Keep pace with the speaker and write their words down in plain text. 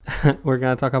We're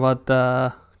going to talk about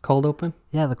the cold open.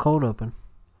 Yeah, the cold open.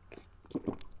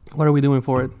 What are we doing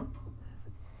for it?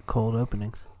 Cold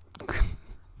openings.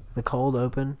 The cold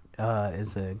open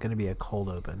is going to be a cold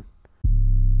open.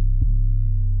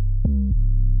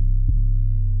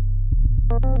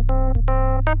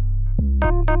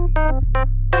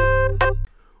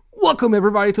 Welcome,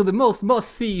 everybody, to the most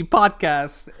must-see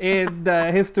podcast in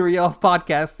the history of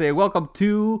podcasting. Welcome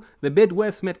to the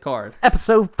Midwest Midcard.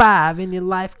 Episode 5 in your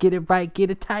life. Get it right.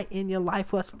 Get it tight in your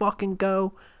life. Let's fucking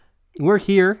go. We're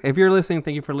here. If you're listening,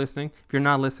 thank you for listening. If you're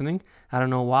not listening, I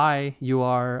don't know why you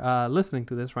are listening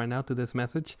to this right now, to this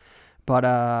message.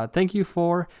 But thank you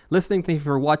for listening. Thank you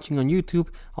for watching on YouTube,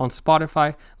 on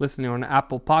Spotify, listening on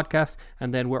Apple Podcasts.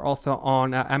 And then we're also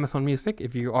on Amazon Music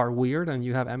if you are weird and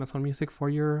you have Amazon Music for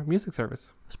your music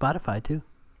service. Spotify, too.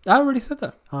 I already said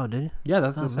that. Oh, did you? Yeah,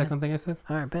 that's the second thing I said.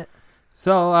 All right, bet.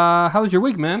 So, how was your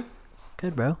week, man?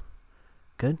 Good, bro.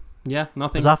 Good. Yeah,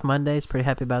 nothing. Was off Mondays. Pretty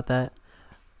happy about that.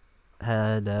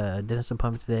 Had dinner some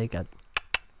pumpkin today.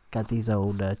 Got these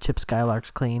old Chip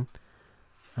Skylarks clean.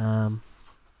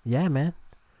 Yeah, man.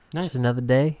 Nice. Just another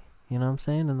day, you know what I'm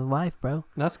saying, in the life, bro.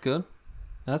 That's good.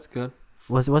 That's good.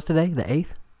 What's today? The 8th?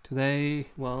 Today,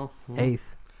 well... 8th.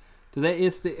 Today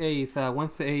is the 8th.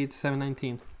 Wednesday, 8th,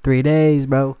 7/19. 3 days,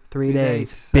 bro. 3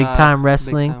 days. Big time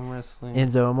wrestling. Big time wrestling.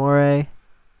 Enzo Amore.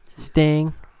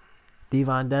 Sting.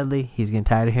 Devon Dudley. He's getting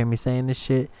tired of hearing me saying this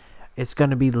shit. It's going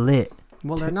to be lit.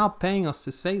 Well, they're not paying us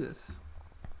to say this.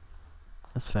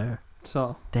 That's fair.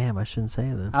 So... Damn, I shouldn't say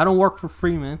it then. I don't work for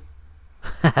free, man.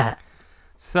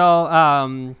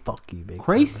 So, fuck you, big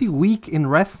crazy week in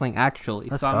wrestling, actually.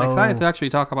 Let's so go. I'm excited to actually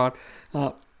talk about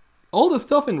all the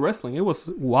stuff in wrestling. It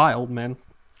was wild, man.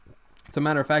 As a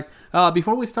matter of fact,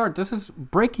 before we start, this is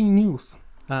breaking news.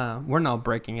 We're not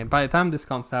breaking it. By the time this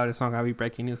comes out, it's not going to be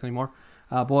breaking news anymore.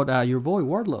 But your boy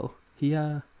Wardlow, he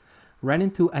ran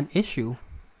into an issue.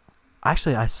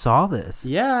 Actually, I saw this.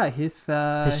 Yeah, his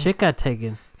shit got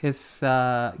taken. His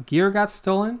gear got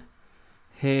stolen.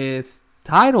 His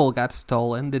title got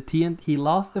stolen. He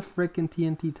lost the freaking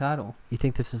TNT title. You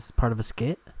think this is part of a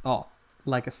skit? Oh,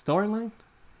 like a storyline?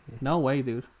 No way,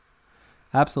 dude.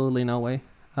 Absolutely no way.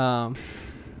 My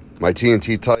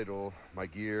TNT title, my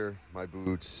gear, my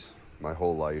boots, my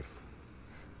whole life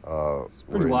were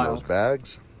in wild. those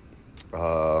bags.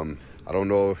 I don't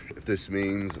know if this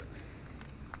means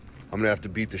I'm going to have to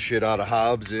beat the shit out of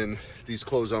Hobbs in these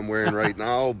clothes I'm wearing right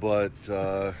now, but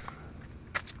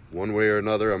one way or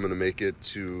another, I'm going to make it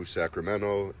to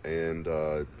Sacramento, and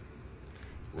we're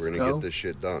going to get this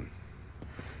shit done.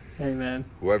 Hey, man.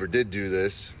 Whoever did do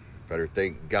this, better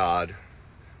thank God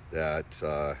that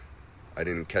I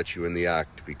didn't catch you in the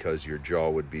act, because your jaw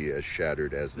would be as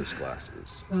shattered as this glass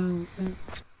is.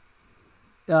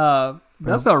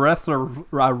 That's a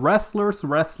wrestler's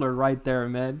wrestler right there,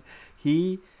 man.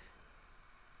 He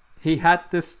had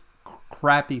this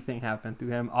crappy thing happen to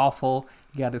him. Awful.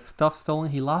 He got his stuff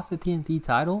stolen. He lost the TNT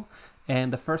title.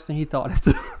 And the first thing he thought is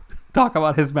to talk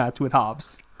about his match with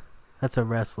Hobbs. That's a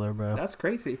wrestler, bro. That's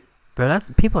crazy. Bro,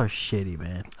 people are shitty,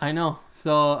 man. I know.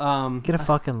 So, get a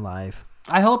fucking life.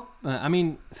 I hope,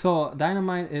 so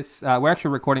Dynamite is, we're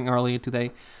actually recording early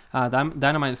today.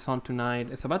 Dynamite is on tonight.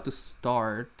 It's about to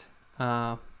start.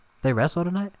 They wrestle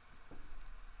tonight?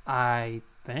 I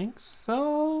think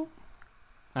so.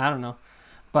 I don't know.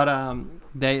 But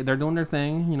they're doing their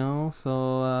thing, you know.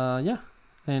 So yeah,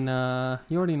 and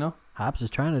you already know. Hobbs is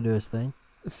trying to do his thing.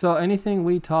 So anything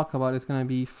we talk about is gonna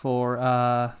be for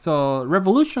so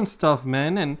Revolution stuff,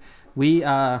 man, and we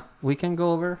can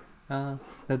go over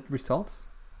the results.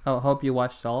 I hope you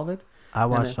watched all of it. I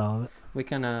watched all of it. We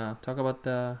can talk about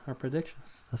our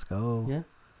predictions. Let's go. Yeah.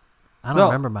 I don't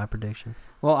remember my predictions.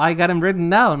 Well, I got them written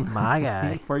down. My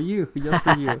guy. For you, just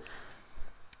for you.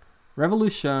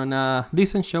 Revolution,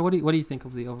 decent show. What do you think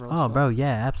of the overall show? Oh, bro,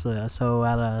 yeah, absolutely. So,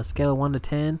 at a scale of 1 to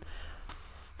 10,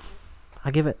 I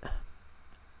give it...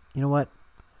 You know what?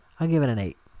 I'll give it an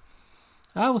 8.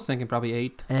 I was thinking probably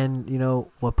 8. And, you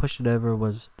know, what pushed it over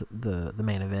was the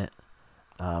main event.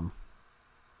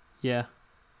 Yeah.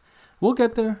 We'll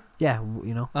get there. Yeah,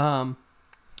 you know.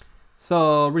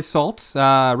 So, results.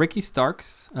 Ricky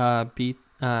Starks beat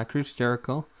Chris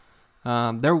Jericho.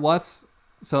 There was...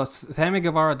 So, Sammy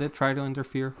Guevara did try to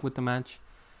interfere with the match.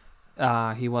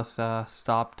 He was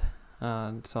stopped,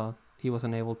 so he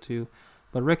wasn't able to.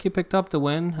 But Ricky picked up the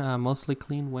win, mostly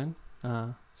clean win.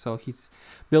 So, he's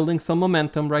building some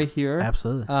momentum right here.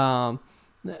 Absolutely.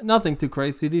 Nothing too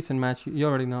crazy. Decent match. You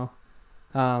already know.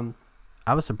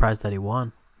 I was surprised that he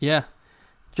won. Yeah.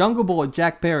 Jungle Boy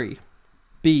Jack Perry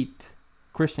beat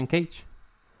Christian Cage.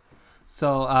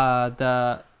 So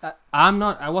I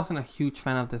wasn't a huge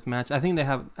fan of this match. I think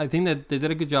that they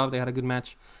did a good job. They had a good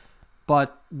match,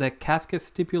 but the casket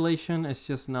stipulation is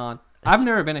just not. I've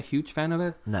never been a huge fan of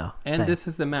it. No. And same. this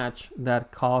is the match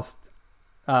that caused.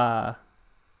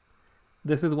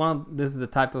 This is the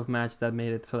type of match that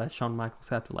made it so that Shawn Michaels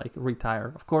had to like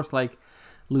retire. Of course, like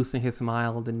losing his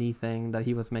smile, the knee thing that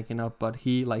he was making up, but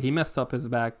he messed up his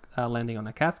back landing on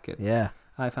a casket. Yeah.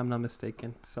 If I'm not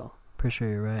mistaken. So. Pretty sure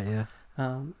you're right. Yeah.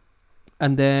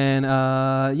 And then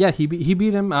he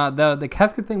beat him. The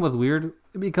casket thing was weird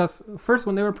because first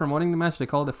when they were promoting the match, they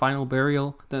called it the final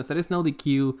burial. Then it said it's no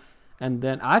DQ, and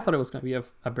then I thought it was gonna be a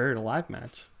buried alive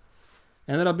match.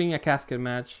 Ended up being a casket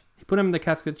match. He put him in the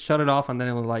casket, shut it off, and then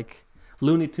it was like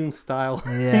Looney Tunes style.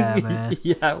 Yeah, man.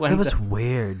 Yeah, it was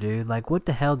weird, dude. Like, what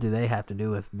the hell do they have to do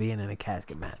with being in a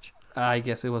casket match? I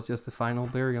guess it was just the final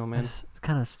burial, man. It's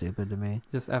kind of stupid to me.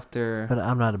 Just after. But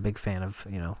I'm not a big fan of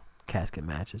casket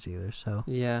matches either. So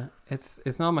yeah,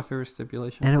 it's not my favorite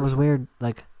stipulation. And it was weird.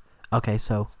 Like, okay,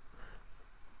 so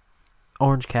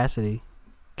Orange Cassidy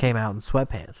came out in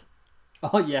sweatpants.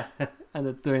 Oh yeah,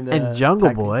 and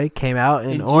Jungle Boy came out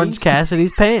in Orange jeans.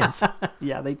 Cassidy's pants.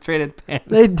 Yeah, they traded pants.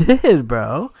 They did,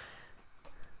 bro.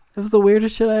 It was the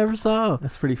weirdest shit I ever saw.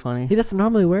 That's pretty funny. He doesn't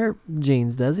normally wear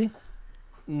jeans, does he?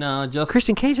 No, just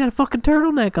Christian Cage had a fucking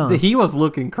turtleneck on. He was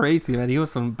looking crazy, man. He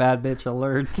was some bad bitch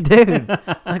alert, dude.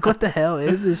 Like, what the hell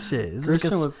is this shit? This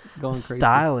Christian is like was going crazy.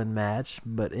 Styling match,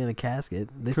 but in a casket.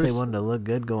 At least they wanted to look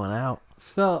good going out.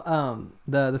 So,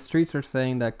 the streets are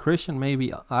saying that Christian may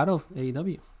be out of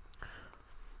AEW.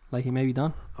 Like, he may be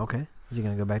done. Okay. Is he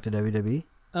gonna go back to WWE?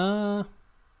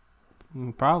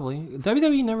 Probably.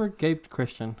 WWE never gave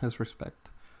Christian his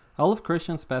respect. All of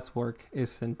Christian's best work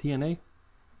is in TNA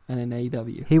and in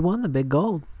AEW. He won the big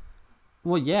gold.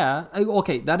 Well, yeah.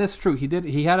 Okay, that is true. He did.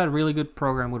 He had a really good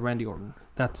program with Randy Orton.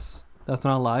 That's not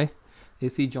a lie.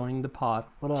 Is he joining the pod?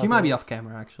 What up, she might be off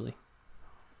camera, actually.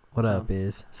 What up,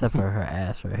 Biz? Except for her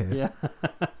ass right here. Yeah.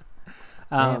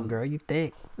 Damn, girl, you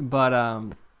thick. But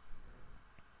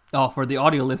for the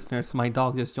audio listeners, my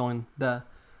dog just joined the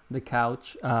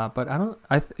couch. But I don't.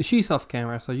 She's off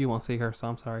camera, so you won't see her. So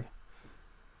I'm sorry.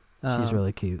 She's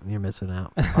really cute. You're missing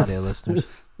out, audio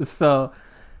listeners. So,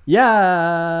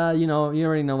 yeah, you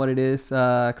already know what it is.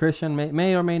 Christian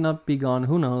may or may not be gone.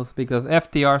 Who knows? Because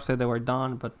FTR said they were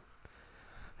done, but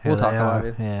we'll talk about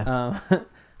it. Yeah.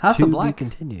 House of Black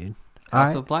continued.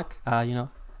 House of Black.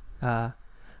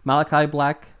 Malachi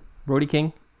Black, Brody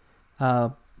King,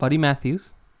 Buddy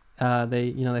Matthews.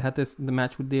 They had the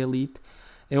match with the Elite.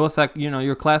 It was like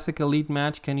your classic Elite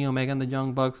match. Kenny Omega and the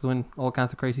Young Bucks doing all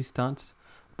kinds of crazy stunts.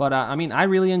 But I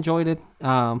really enjoyed it.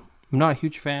 I'm not a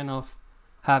huge fan of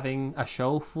having a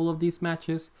show full of these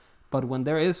matches, but when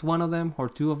there is one of them or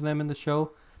two of them in the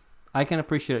show, I can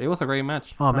appreciate it. It was a great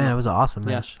match. Oh man, it was an awesome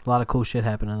match. A lot of cool shit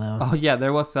happened in that one. Oh yeah,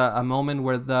 there was a moment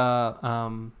where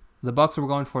the Bucks were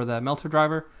going for the Meltzer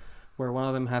driver, where one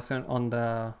of them has it on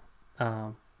the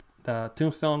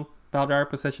tombstone bell driver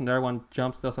position. The other one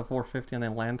jumps, does a 450, and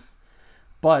then lands.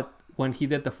 But when he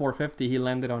did the 450, he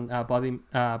landed on Buddy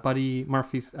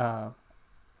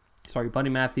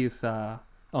Matthews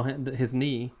on his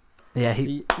knee. Yeah,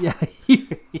 he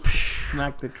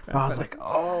smacked the crap. I was like,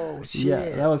 oh shit. Yeah,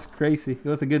 that was crazy. It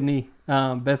was a good knee.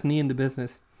 Best knee in the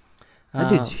business. That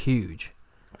dude's huge.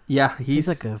 Yeah, he's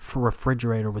like a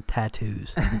refrigerator with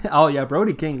tattoos. Oh yeah,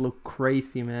 Brody King looked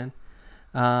crazy, man.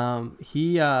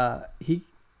 He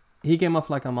came off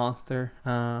like a monster,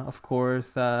 of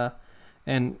course.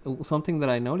 And something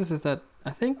that I noticed is that I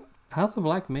think House of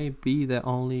Black may be the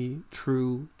only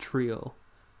true trio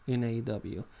in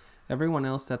AEW. Everyone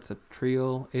else that's a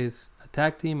trio is a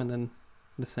tag team and then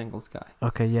the singles guy.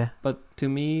 Okay, yeah. But to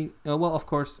me, well, of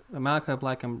course, Malachi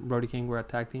Black and Brody King were a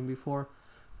tag team before.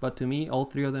 But to me, all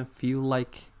three of them feel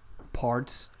like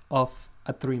parts of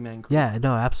a three-man group. Yeah,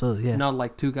 no, absolutely, yeah. Not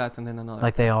like two guys and then another.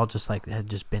 Like they all just had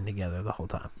just been together the whole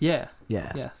time. Yeah.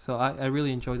 Yeah. Yeah. So I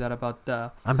really enjoyed that about.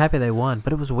 I'm happy they won,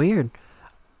 but it was weird.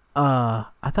 I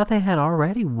thought they had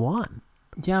already won.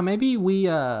 Yeah, maybe we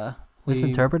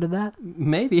misinterpreted that.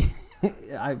 Maybe.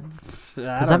 Because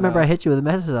I remember I hit you with a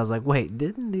message. I was like, "Wait,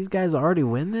 didn't these guys already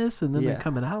win this? And then they're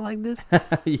coming out like this?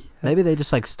 Yeah. Maybe they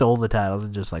just like stole the titles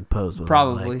and just like posed with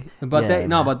probably." Them, but they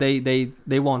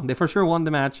won. They for sure won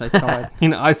the match. I saw it.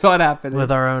 I saw it happen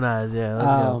with our own eyes. Yeah.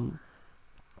 Let's go.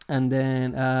 And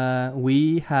then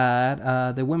we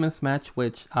had the women's match,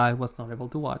 which I was not able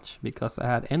to watch because I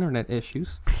had internet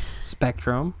issues.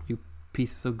 Spectrum, you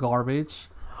pieces of garbage.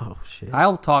 Oh shit!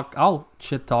 I'll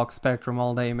shit talk Spectrum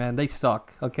all day, man. They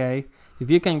suck. Okay,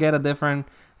 if you can get a different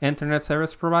internet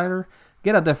service provider,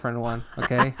 Get a different one,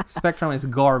 okay? Spectrum is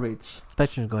garbage.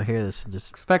 Spectrum's gonna hear this and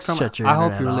just Spectrum. shut your I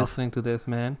hope you're off. listening to this,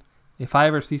 man. If I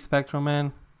ever see Spectrum,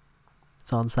 man,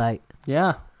 it's on site.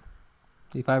 Yeah.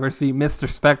 If I ever see Mr.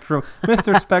 Spectrum,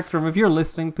 Mr. Spectrum, if you're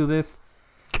listening to this,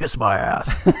 kiss my ass.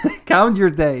 Count your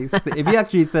days. If you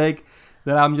actually think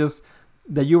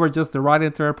that you were just the right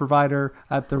internet provider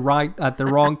at the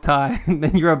wrong time,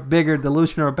 then you're a bigger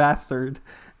delusional bastard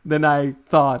than I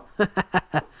thought.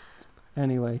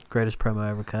 Anyway, greatest promo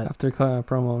ever cut. After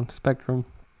promo on Spectrum,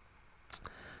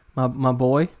 my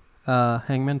boy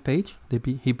Hangman Page,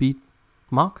 he beat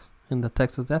Mox in the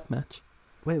Texas Death Match.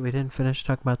 Wait, we didn't finish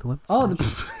talking about the women's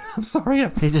match. I'm sorry.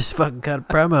 He just fucking cut a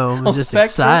promo and was just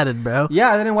excited, bro.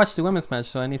 Yeah, I didn't watch the women's match,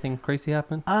 so anything crazy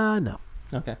happened? No.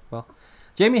 Okay, well,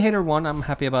 Jamie Hayter won. I'm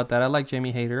happy about that. I like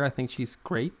Jamie Hayter. I think she's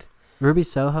great. Ruby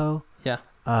Soho. Yeah.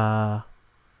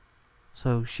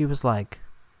 So she was like,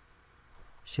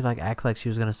 acted like she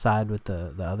was gonna side with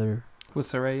the other. With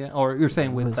Saraya, or you're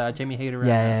saying with Jamie Hayter?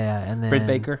 Yeah, and then Britt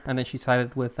Baker, and then she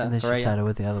sided with Saraya. And then she sided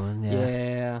with the other one. Yeah.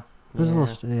 Yeah. It was a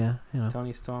little, you know.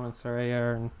 Tony Storm and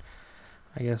Saraya, and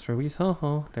I guess Ruby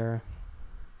Soho. They're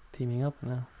teaming up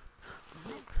now.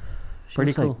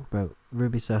 Pretty cool, bro.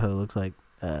 Ruby Soho looks like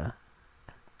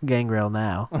Gangrel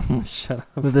now. Shut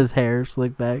up. With his hair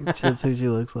slicked back. That's who she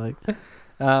looks like.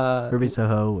 Ruby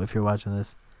Soho, if you're watching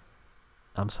this,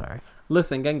 I'm sorry.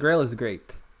 Listen, Gangrel is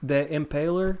great. The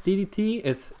Impaler DDT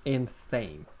is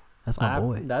insane. That's my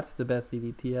boy. That's the best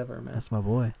DDT ever, man. That's my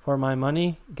boy. For my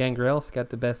money, Gangrel's got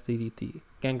the best DDT.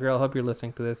 Gangrel, hope you're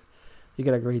listening to this. You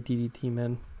got a great DDT,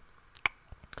 man.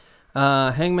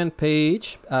 Hangman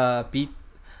Page beat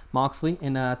Moxley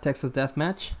in a Texas Death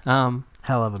Match. Hell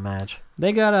of a match.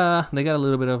 They got a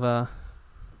little bit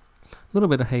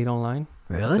of hate online.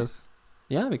 Really?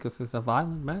 Because it's a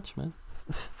violent match, man.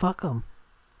 Fuck them.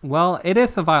 Well, it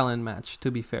is a violent match, to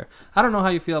be fair. I don't know how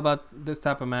you feel about this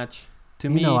type of match. To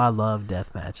me, I love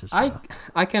death matches. Bro.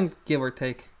 I can give or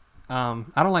take. I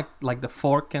don't like the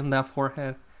fork in that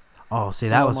forehead. Oh, see,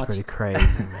 that was pretty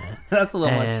crazy, man. That's a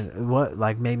little much. And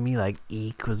what made me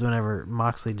eek was whenever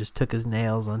Moxley just took his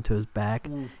nails onto his back.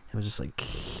 It was just like,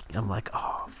 I'm like,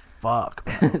 oh fuck.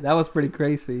 That was pretty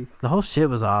crazy. The whole shit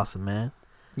was awesome, man.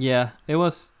 Yeah, it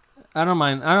was. I don't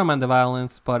mind the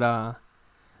violence, but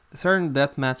certain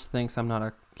deathmatch things I'm not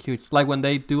a huge when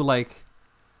they do like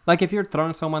if you're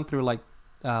throwing someone through like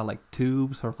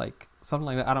tubes or something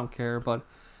like that, I don't care. But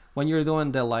when you're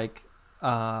doing the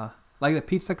the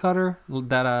pizza cutter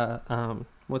that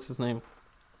what's his name,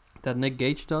 that Nick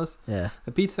Gage does, the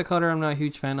pizza cutter I'm not a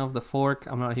huge fan of. The fork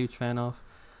I'm not a huge fan of.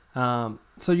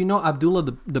 So Abdullah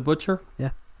the Butcher,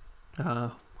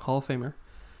 Hall of Famer,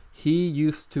 he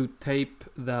used to tape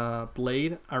the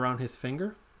blade around his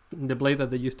finger. The blade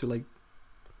that they used to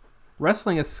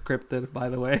wrestling is scripted, by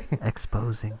the way.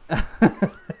 Exposing.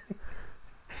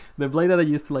 The blade that they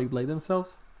used to blade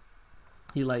themselves,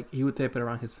 he would tape it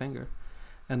around his finger,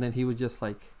 and then he would just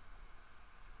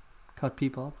cut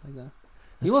people up like that.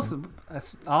 A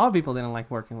lot of people didn't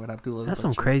like working with Abdullah. That's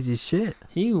some crazy shit.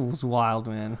 He was wild,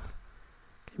 man.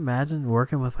 Can you imagine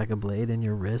working with a blade in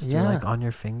your wrist or on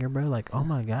your finger, bro? Oh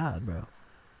my god, bro.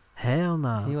 Hell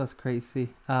no. He was crazy.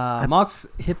 Mox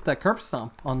hit the curb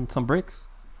stomp on some bricks.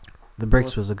 The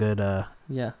bricks was a good that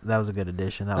was a good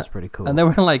addition. That was pretty cool. And they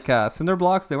were cinder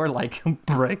blocks. They were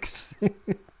bricks.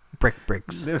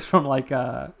 Bricks. They were from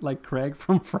Craig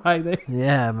from Friday.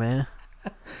 Yeah, man.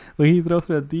 When he threw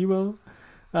the Debo.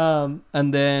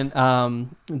 And then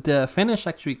the finish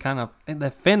actually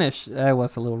it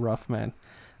was a little rough, man.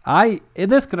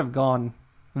 This could have gone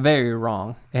very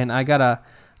wrong, and I got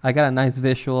a nice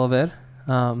visual of it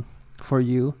for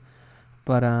you,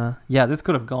 but this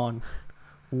could have gone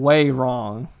way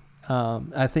wrong.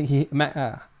 I think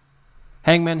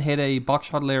Hangman hit a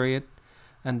buckshot lariat,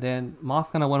 and then Mox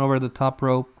kind of went over the top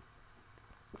rope,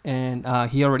 and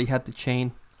he already had the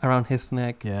chain around his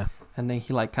neck. Yeah, and then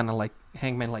he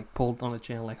Hangman pulled on the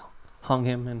chain, hung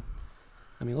him, and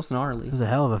it was gnarly. It was a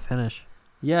hell of a finish.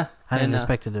 Yeah, I didn't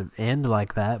expect it to end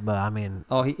like that, but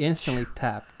he instantly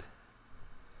tapped.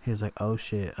 He was like, "Oh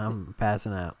shit, I'm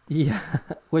passing out." Yeah,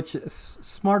 which is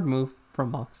smart move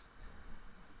from Mox.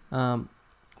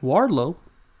 Wardlow,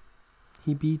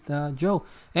 he beat Joe,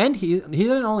 and he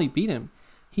didn't only beat him,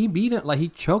 he beat him he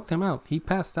choked him out. He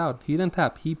passed out. He didn't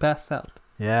tap. He passed out.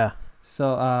 Yeah.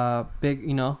 So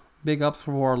big ups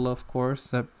for Wardlow, of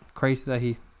course. Crazy that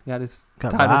he got his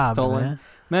title stolen,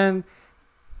 man.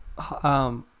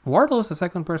 Wardlow is the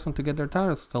second person to get their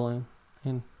title stolen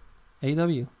in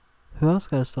AEW. Who else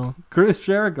got stolen? Chris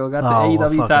Jericho got the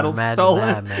AEW title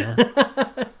stolen. That,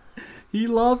 man. He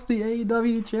lost the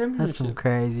AEW championship. That's some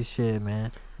crazy shit,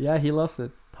 man. Yeah, he loves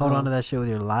it. Hold on to that shit with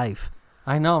your life.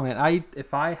 I know, man.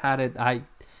 If I had it,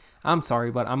 I'm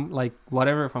sorry, but I'm like,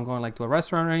 whatever. If I'm going like to a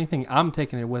restaurant or anything, I'm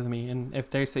taking it with me. And if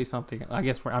they say something, I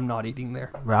guess I'm not eating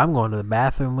there. Bro, I'm going to the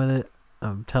bathroom with it.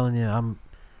 I'm telling you,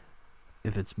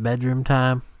 if it's bedroom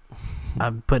time,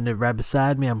 I'm putting it right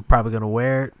beside me. I'm probably gonna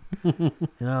wear it. You know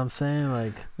what I'm saying?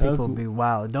 Like, people be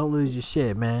wild. Don't lose your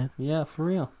shit, man. Yeah, for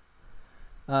real.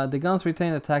 The Guns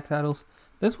retain the tag titles.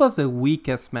 This was the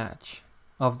weakest match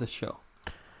of the show.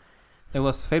 It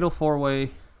was Fatal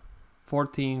 4-Way, 4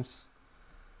 teams.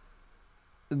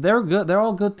 They're good. They're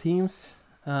all good teams.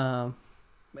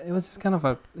 It was just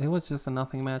it was just a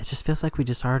nothing match. It just feels like we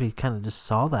just already kind of just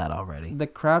saw that already. The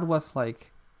crowd was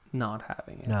like not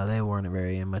having it. No, they weren't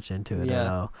very much into it at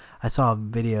all. I saw a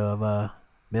video of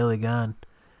Billy Gunn,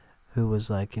 who was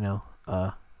like, he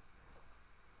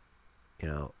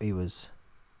was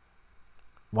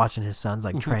watching his sons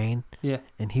like train. Yeah.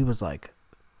 And he was like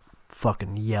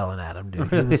fucking yelling at him,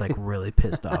 dude. Really? He was like really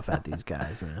pissed off at these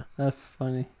guys, man. That's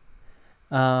funny.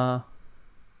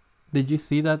 Did you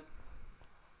see that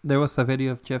there was a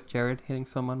video of Jeff Jarrett hitting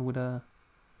someone with a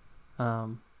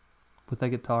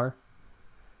guitar?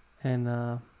 And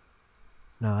no,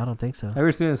 I don't think so.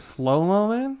 Ever seen a slow-mo,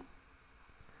 man?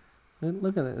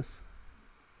 Look at this.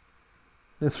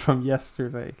 This is from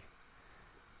yesterday.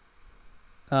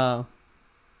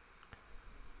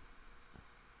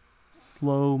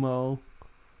 Slow-mo.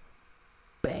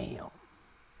 Bam.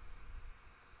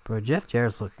 Bro, Jeff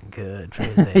Jarrett's looking good for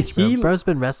his age, bro. Bro's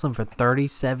been wrestling for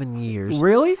 37 years.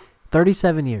 Really?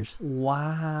 37 years.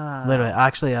 Wow. Literally.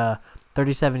 Actually,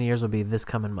 37 years will be this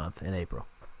coming month in April.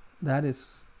 That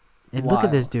is And wild. look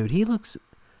at this dude. He looks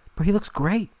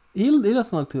great. He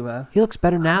doesn't look too bad. He looks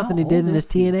better now than he did in his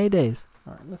TNA days.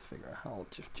 All right, let's figure out how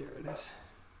old Jeff Jarrett is.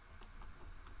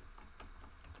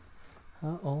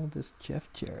 How old is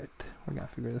Jeff Jarrett? We're going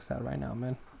to figure this out right now,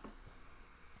 man.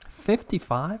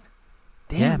 55?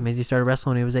 Damn. Yeah, means he started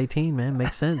wrestling when he was 18, man.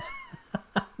 Makes sense.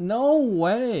 No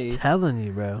way. Telling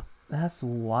you, bro. That's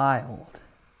wild.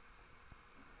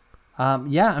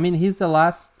 Yeah, I mean, he's the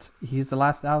last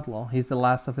outlaw. He's the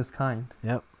last of his kind.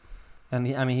 Yep.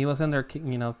 And he was in there,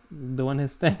 doing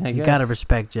his thing, I guess. You gotta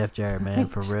respect Jeff Jarrett, man,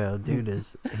 for real. Dude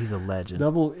he's a legend.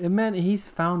 Man, he's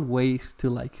found ways to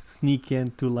like sneak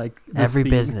into like every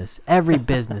business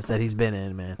that he's been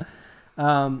in, man.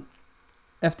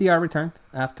 FDR returned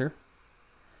after,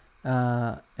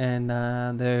 and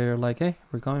they're like, hey,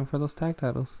 we're going for those tag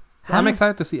titles. So I'm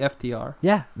excited to see FDR.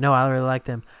 Yeah, no, I really like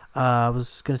them. I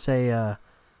was gonna say,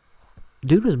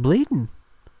 dude was bleeding.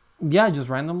 Yeah, just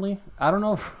randomly. I don't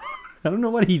know. I don't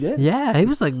know what he did. Yeah, he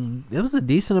was like, it was a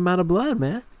decent amount of blood,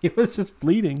 man. He was just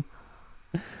bleeding.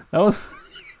 It was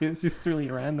just really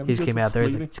random. He just came out there.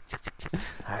 He's like,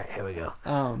 all right, here we go.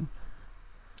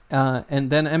 And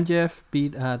then MJF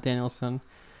beat Danielson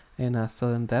in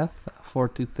Sudden Death,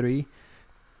 4-3.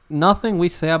 Nothing we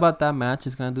say about that match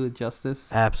is gonna do it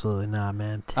justice. Absolutely not,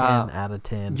 man. 10 out of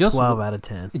 10. 12 out of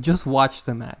 10. Just watch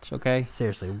the match, okay?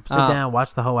 Seriously, sit down,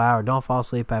 watch the whole hour. Don't fall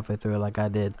asleep halfway through it like I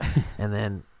did, and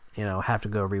then have to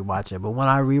go rewatch it. But when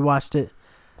I rewatched it,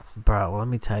 bro, let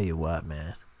me tell you what,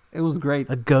 man. It was great.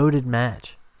 A goated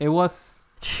match. It was.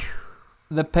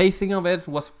 The pacing of it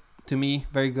was, to me,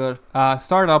 very good.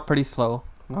 Started out pretty slow.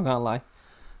 I'm not gonna lie,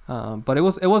 but it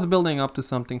was building up to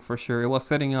something for sure. It was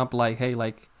setting up like, hey,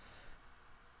 like.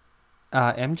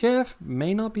 MJF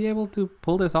may not be able to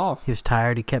pull this off. He was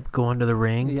tired. He kept going to the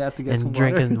ring. He had to get and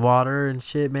drinking water and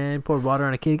shit, man. Poured water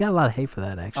on a kid. He got a lot of hate for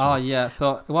that, actually. Oh yeah.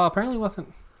 So apparently it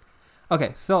wasn't.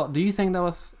 Okay, so do you think that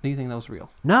was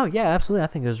real? No, yeah, absolutely. I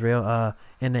think it was real.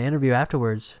 In the interview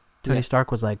afterwards, Tony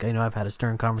Stark was like, I've had a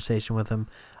stern conversation with him.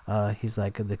 He's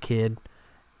like, the kid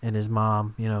and his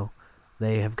mom,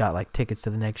 they have got like tickets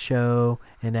to the next show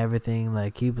and everything.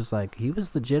 Like he was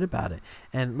legit about it.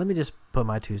 And let me just put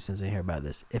my 2 cents in here about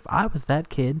this. If I was that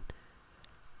kid,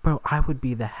 bro, I would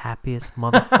be the happiest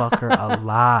motherfucker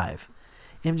alive.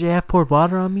 MJF poured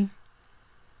water on me.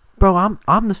 Bro,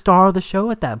 I'm the star of the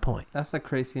show at that point. That's a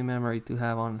crazy memory to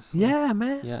have, honestly. Yeah,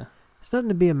 man. Yeah. It's nothing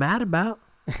to be mad about.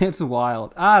 It's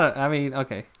wild. I mean,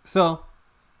 okay. So,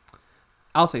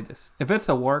 I'll say this. If it's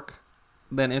a work,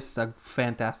 then it's a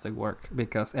fantastic work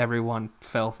because everyone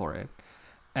fell for it.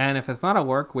 And if it's not a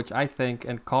work, which I think,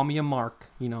 and call me a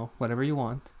mark, whatever you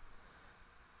want.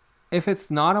 If it's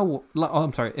not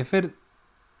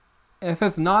if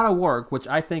it's not a work, which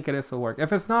I think it is a work.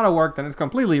 If it's not a work, then it's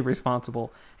completely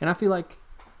irresponsible. And I feel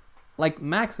like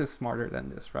Max is smarter than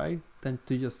this, right? Than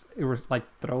to just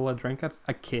throw a drink at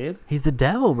a kid. He's the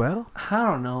devil, bro. I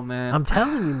don't know, man. I'm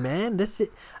telling you, man.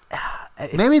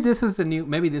 Maybe this is a new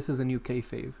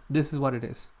kayfabe. This is what it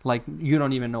is. Like, you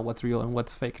don't even know what's real and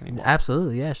what's fake anymore.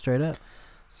 Absolutely, yeah, straight up.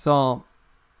 So,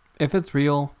 if it's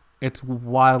real, it's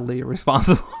wildly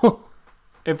irresponsible.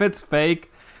 If it's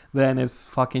fake, then it's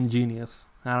fucking genius.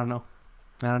 I don't know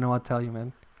what to tell you,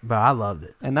 man. But I loved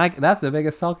it. And that's the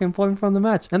biggest talking point from the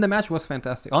match. And the match was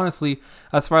fantastic. Honestly,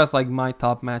 as far as like my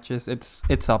top matches,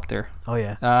 it's up there. Oh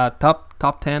yeah.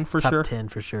 Top 10 for sure. Top 10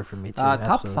 for sure for me too.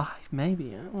 Top 5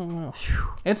 maybe. I don't know.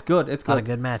 It's good. It's A lot good. of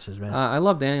good matches, man. I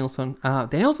love Danielson.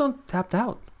 Danielson tapped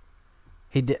out.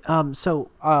 He did.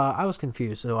 So I was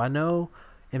confused. So I know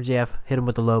MJF hit him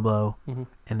with the low blow, Mm-hmm.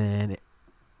 and then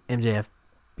MJF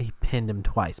he pinned him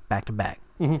twice back to back.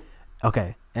 Mm-hmm.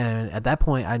 Okay, and at that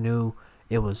point I knew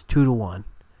it was 2-1.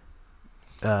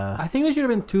 I think it should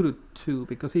have been 2-2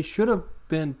 because he should have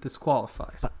been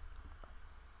disqualified.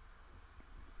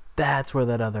 That's where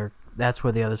the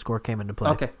other score came into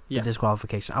play. Okay, yeah. The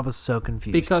disqualification. I was so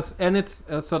confused. Because it's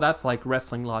so that's like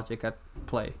wrestling logic at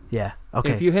play. Yeah.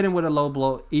 Okay. If you hit him with a low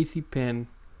blow, easy pin,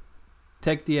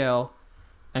 take the L,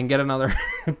 and get another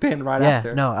pin right after.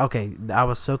 Yeah. No. Okay. I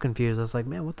was so confused. I was like,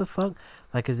 man, what the fuck?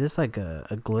 Like, is this like a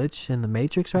glitch in the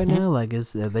Matrix right now? Like,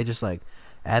 are they just like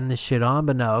adding this shit on?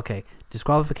 But no. Okay.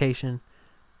 Disqualification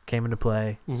came into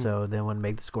play. Mm-hmm. So then when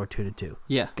make the score 2-2.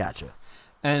 Yeah. Gotcha.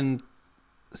 And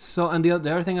so, and the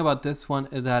other thing about this one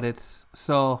is that it's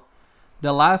so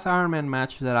the last Iron Man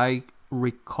match that I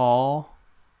recall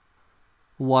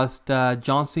was the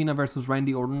John Cena versus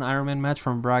Randy Orton Iron Man match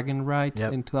from Bragging Rights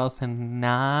in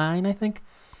 2009, I think.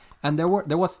 And there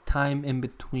was time in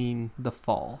between the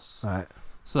falls, All right.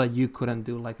 so that you couldn't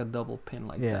do like a double pin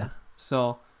like Yeah. that.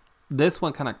 So this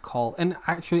one kind of called, and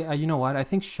actually, you know what? I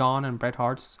think Shawn and Bret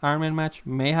Hart's Iron Man match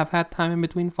may have had time in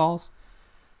between falls.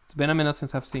 It's been a minute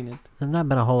since I've seen it. There's not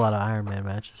been a whole lot of Iron Man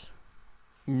matches.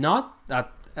 Not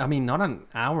an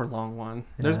hour-long one.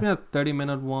 Yeah. There's been a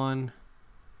 30-minute one.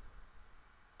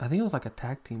 I think it was like a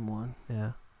tag team one.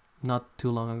 Yeah. Not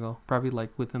too long ago. Probably like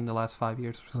within the last 5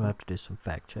 years or We'll so. have to do some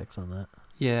fact checks on that.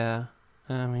 Yeah.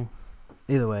 I mean,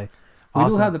 Either way. we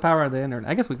awesome. do have the power of the internet.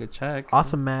 I guess we could check.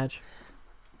 Awesome match.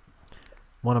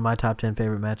 One of my top 10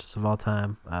 favorite matches of all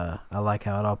time. I like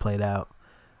how it all played out.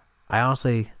 I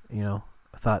honestly,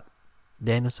 thought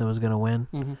Danielson was going to win.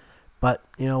 Mm-hmm. But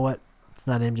you know what? It's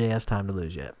not MJF's time to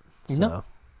lose yet. So. No.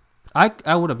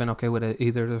 I would have been okay with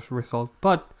either this result.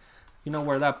 But you know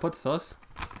where that puts us?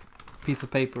 Piece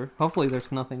of paper. Hopefully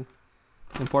there's nothing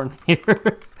important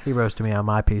here. He roasted me on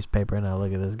my piece of paper, and now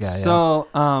look at this guy. So,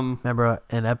 remember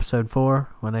in episode 4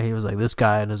 when he was like, this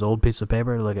guy and his old piece of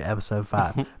paper? Look at episode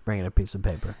 5, bringing a piece of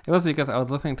paper. it was because I was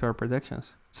listening to our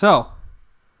predictions. So,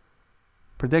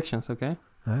 predictions, okay?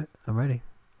 All right, I'm ready.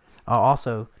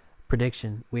 Also,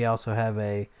 prediction. We also have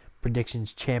a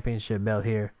predictions championship belt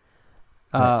here.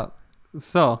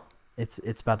 So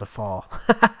It's about to fall.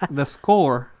 the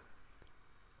score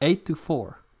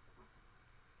 8-4.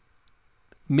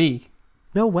 Me.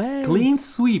 No way. Clean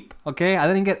sweep, okay? I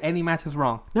didn't get any matches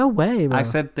wrong. No way, bro. I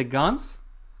said the Guns,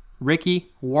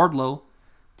 Ricky, Wardlow,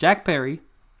 Jack Perry,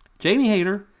 Jamie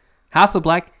Hayter,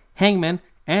 Hasselblack, Hangman,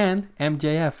 and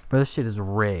MJF. Bro, this shit is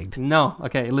rigged. No,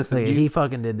 okay, listen. Look, he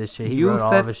fucking did this shit. He you wrote all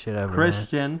said of his shit over,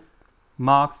 Christian,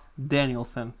 Mox,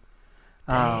 Danielson,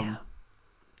 Damn.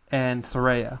 and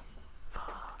Saraya.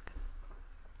 Fuck.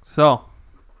 So,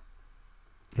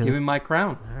 give me my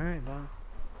crown. All right, bro.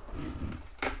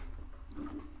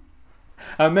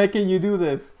 I'm making you do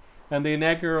this. And the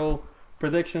inaugural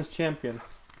predictions champion,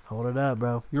 Hold it up,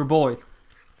 bro. your boy.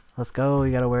 Let's go.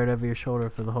 You gotta wear it over your shoulder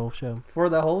for the whole show. For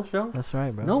the whole show? That's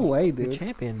right, bro. No way, You're dude.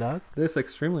 champion, dog. This is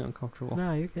extremely uncomfortable.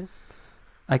 No, you're good.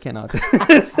 I cannot.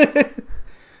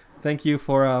 Thank you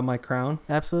for my crown.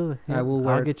 Absolutely. Yeah. I will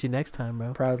wear I'll it get you next time,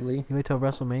 bro. proudly. You wait till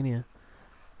WrestleMania.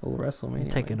 Oh, WrestleMania. I'm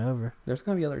taking man. over. There's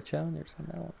going to be other challengers on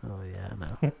that one. Oh, yeah, I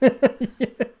know.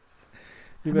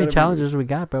 How many challenges we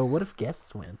got, bro? What if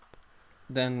guests win?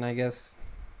 Then I guess...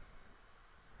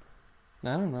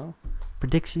 I don't know.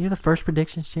 Prediction. You're the first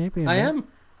predictions champion. I man. am.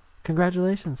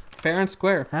 Congratulations. Fair and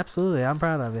square. Absolutely. I'm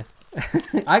proud of you.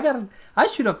 I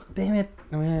should have... Damn it.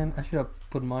 Man, I should have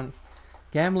put money.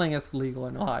 Gambling is legal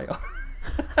in Ohio.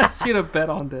 I should have bet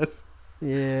on this.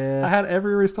 Yeah. I had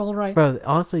every result right. Bro,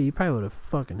 honestly, you probably would have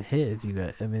fucking hit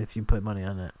if you put money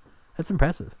on that. That's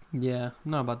impressive. Yeah,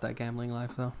 I'm not about that gambling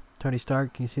life, though. Tony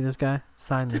Stark, can you see this guy?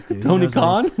 Sign this dude. He Tony knows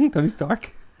what Khan? Tony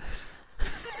Stark?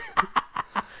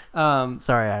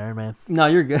 Sorry, Iron Man. No,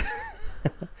 you're good.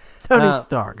 Tony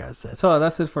Stark, I said. So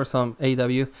that's it for some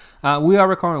AEW. We are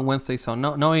recording Wednesday, so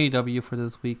no AEW for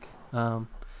this week.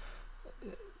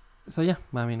 So yeah,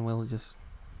 I mean, we'll just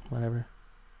whatever.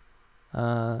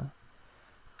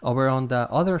 over on the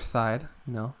other side,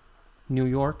 New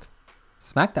York,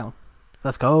 SmackDown.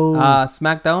 Let's go.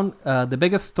 SmackDown. The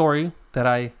biggest story that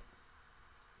I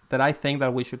think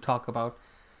that we should talk about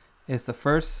is the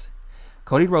first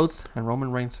Cody Rhodes and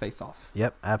Roman Reigns face off.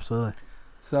 Yep, absolutely.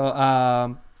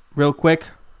 So, real quick,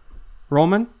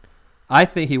 Roman, I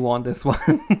think he won this one.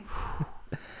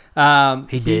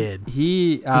 He did.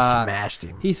 He smashed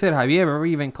him. He said, "Have you ever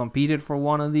even competed for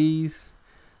one of these?"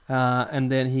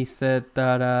 And then he said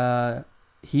that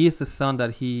he is the son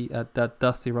that that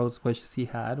Dusty Rhodes wishes he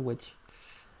had, which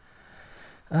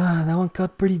that one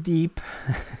cut pretty deep.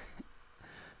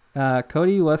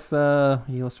 Cody was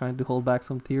trying to hold back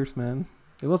some tears, man.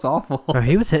 It was awful. Bro,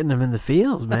 he was hitting him in the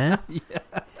fields, man. Yeah.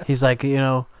 He's like, you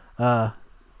know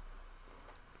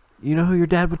who your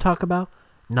dad would talk about?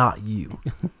 Not you.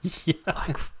 Yeah.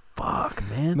 Like, fuck,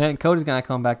 man. Man, Cody's gonna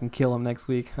come back and kill him next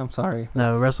week. I'm sorry.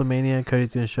 No, WrestleMania,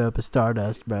 Cody's gonna show up as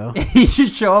Stardust, bro. He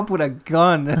should show up with a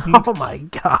gun. Oh my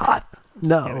god.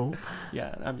 No.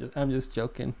 Yeah, I'm just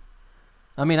joking.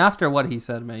 I mean, after what he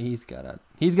said, man, he's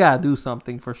gotta do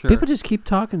something for sure. People just keep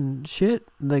talking shit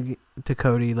like to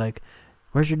Cody, like,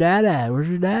 where's your dad at? Where's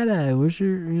your dad at? Where's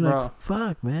your like,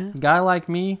 fuck, man. Guy like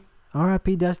me.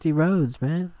 R.I.P. Dusty Rhodes,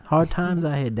 man. Hard times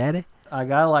I had, daddy. A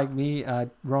guy like me,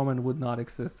 Roman would not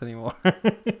exist anymore.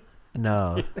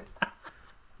 No.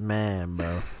 Man,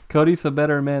 bro. Cody's a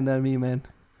better man than me, man.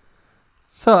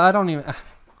 So I don't even.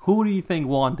 Who do you think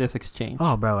won this exchange?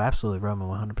 Oh, bro, absolutely Roman,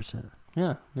 100%.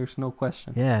 Yeah, there's no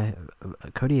question. Yeah,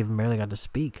 Cody even barely got to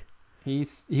speak. He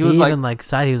was even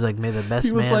sighed. He was like, "May the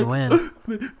best man win."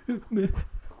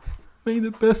 May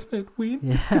the best man win.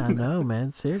 Yeah, I know,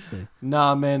 man. Seriously.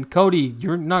 Nah, man, Cody,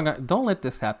 you're not gonna. Don't let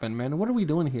this happen, man. What are we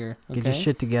doing here? Okay? Get your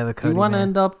shit together, Cody. You want to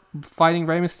end end up fighting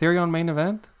Rey Mysterio on main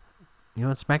event? You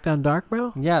want SmackDown Dark,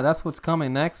 bro? Yeah, that's what's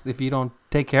coming next. If you don't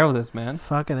take care of this, man.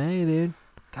 Fucking A, dude.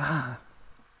 God.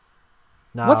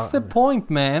 No, What's the point,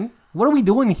 man? What are we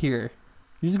doing here?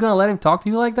 You're just gonna let him talk to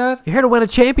you like that? You're here to win a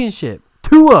championship.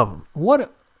 2 of them.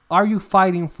 What are you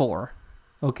fighting for?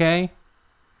 Okay?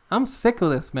 I'm sick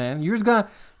of this, man. You're just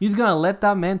gonna let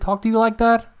that man talk to you like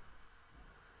that?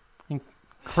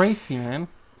 Crazy, man.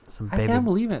 I can't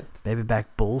believe it. Baby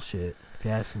back bullshit, if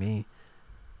you ask me.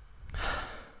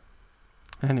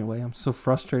 Anyway, I'm so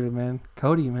frustrated, man.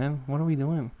 Cody, man, what are we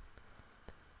doing?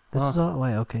 This is all.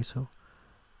 Wait, okay, so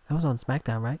that was on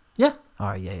SmackDown, right? Yeah. All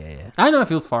right, yeah. I know it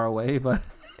feels far away, but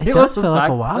it does feel like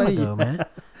a while ago, man.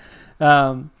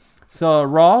 So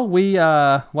Raw, we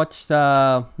watched.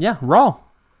 Raw.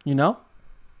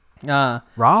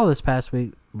 Raw this past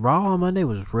week. Raw on Monday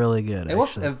was really good. It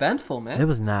was eventful, man. It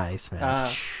was nice,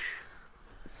 man.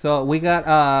 So we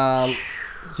got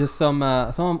just some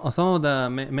of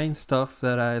the main stuff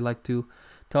that I like to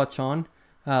touch on.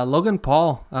 Logan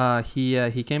Paul,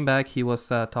 he came back. He was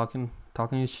talking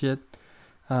his shit.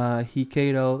 He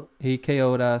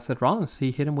KO'd Seth Rollins.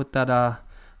 He hit him with that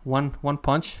one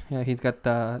punch. Yeah, he's got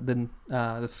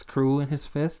the screw in his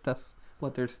fist. That's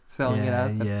what they're selling it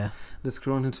as. Yeah. The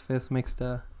screw in his fist makes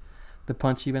the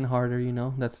punch even harder.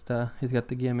 He's got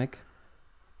the gimmick.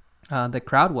 The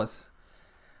crowd was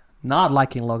not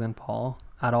liking Logan Paul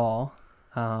at all.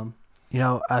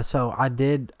 So I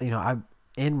did. I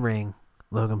in ring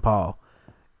Logan Paul.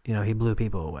 He blew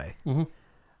people away. Mm-hmm.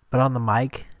 But on the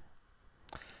mic,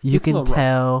 you can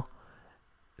tell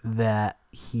that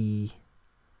he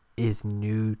is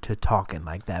new to talking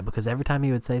like that, because every time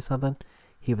he would say something,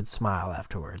 he would smile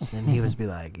afterwards, and he would be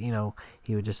like,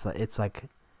 he would just it's like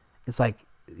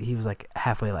he was like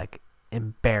halfway like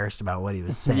embarrassed about what he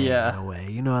was saying in a way.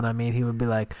 You know what I mean? He would be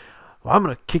like, "Well, I'm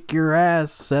gonna kick your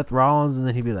ass, Seth Rollins," and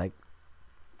then he'd be like,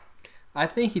 I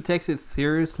think he takes it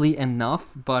seriously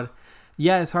enough, but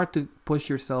yeah, it's hard to push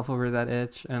yourself over that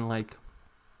edge and like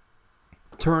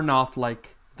turn off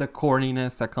like the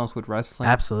corniness that comes with wrestling.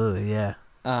 Absolutely, yeah.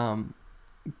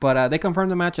 But they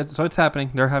confirmed the match, so it's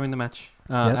happening. They're having the match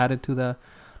added to the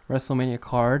WrestleMania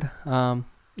card. I'm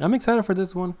excited for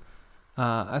this one.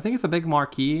 I think it's a big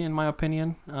marquee in my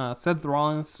opinion. Seth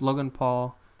Rollins, Logan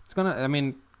Paul.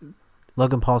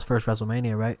 Logan Paul's first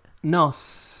WrestleMania, right? No,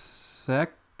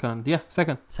 second. Yeah,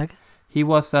 second. Second? He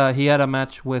had a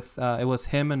match with it was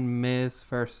him and Miz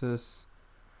versus,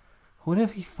 who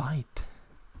did he fight?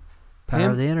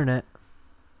 Power of the internet.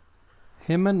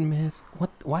 Him and Miz.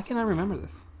 What? Why can't I remember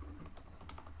this?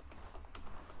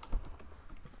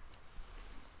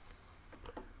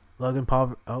 Logan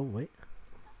Paul. Oh wait.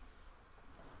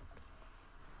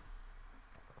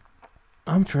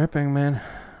 I'm tripping, man.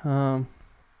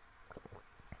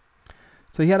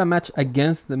 So he had a match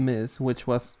against the Miz, which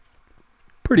was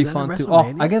Pretty Was that fun at too. Oh,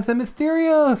 WrestleMania? against the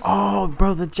Mysterios. Oh,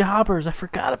 bro, the Jobbers. I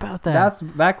forgot about that. That's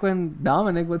back when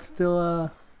Dominic was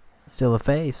still Still a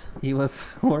face. he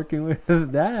was working with his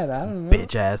dad. I don't know.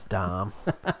 Bitch ass Dom.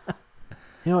 You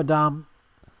know what, Dom?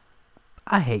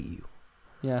 I hate you.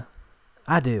 Yeah.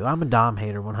 I do. I'm a Dom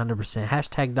hater 100%.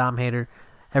 Hashtag Dom hater.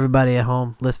 Everybody at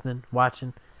home listening,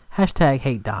 watching. Hashtag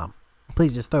hate Dom.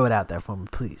 Please just throw it out there for me,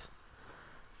 please.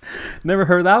 Never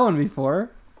heard that one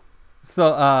before.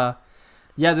 So,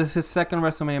 yeah, this is his second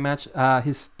WrestleMania match.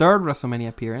 His third WrestleMania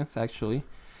appearance, actually.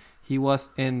 He was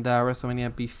in the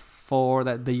WrestleMania before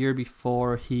that. The year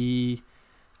before, he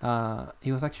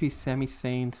was actually Sami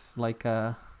Zayn's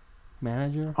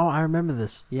manager. Oh, I remember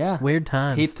this. Yeah, Weird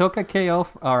times. he took a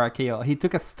KO. He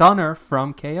took a stunner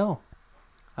from KO.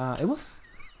 It was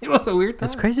a weird time.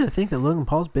 It's crazy to think that Logan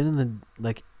Paul's been in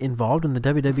the involved in the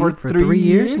WWE for 3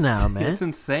 years now, man. It's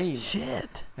insane.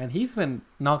 Shit. And he's been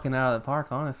knocking it out of the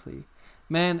park, honestly.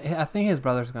 Man, I think his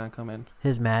brother's gonna come in.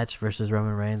 His match versus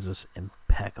Roman Reigns was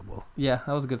impeccable. Yeah,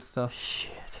 that was good stuff.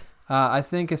 Shit. I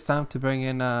think it's time to bring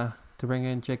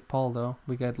in Jake Paul though.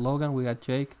 We got Logan, we got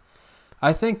Jake.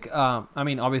 I think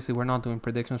obviously we're not doing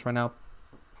predictions right now.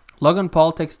 Logan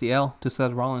Paul takes the L to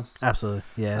Seth Rollins. Absolutely.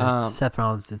 Yeah. Seth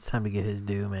Rollins, it's time to get his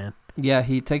due, man. Yeah,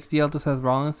 he takes the L to Seth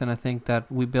Rollins, and I think that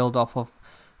we build off of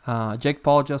Jake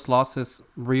Paul just lost his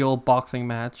real boxing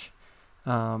match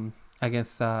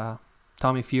against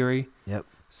Tommy Fury. Yep.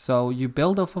 So you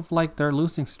build off of their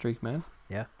losing streak, man.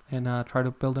 Yeah. And try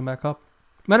to build him back up.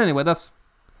 But anyway, that's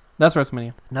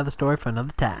WrestleMania. Another story for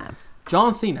another time.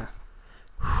 John Cena.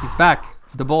 He's back.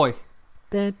 The boy.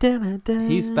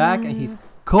 He's back and he's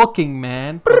cooking,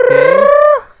 man. Okay.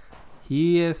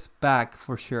 He is back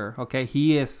for sure. Okay.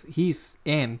 He's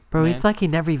in. Bro, man. it's like he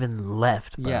never even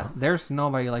left, bro. Yeah. There's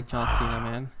nobody like John Cena,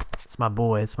 man. It's my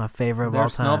boy. It's my favorite of all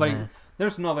time, man.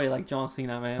 There's nobody like John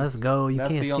Cena, man. Let's go. You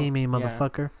That's can't the see me,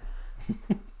 motherfucker.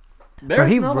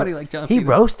 There's nobody like John Cena. He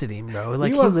roasted him, bro.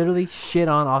 He was- literally shit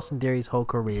on Austin Theory's whole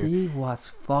career. He was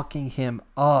fucking him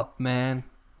up, man.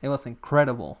 It was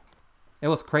incredible. It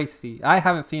was crazy. I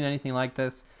haven't seen anything like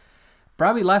this.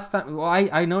 Probably last time. Well,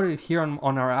 I noted it here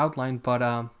on our outline, but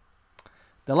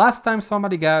the last time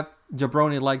somebody got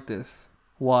jabroni like this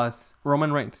was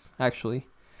Roman Reigns, actually.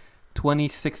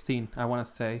 2016, I want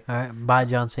to say. All right, bye,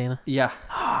 John Cena. Yeah.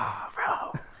 Oh,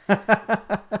 bro.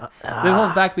 This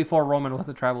was back before Roman was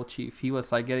a tribal chief. He was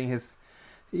getting his.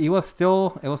 He was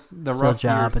still. It was the Still rough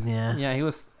jobbing, years. yeah. He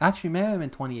was actually may have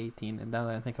been 2018. And now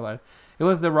that I think about it, it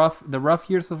was the rough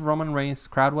years of Roman Reigns.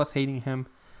 Crowd was hating him.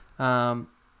 I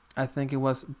think it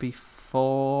was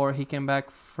before he came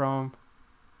back from.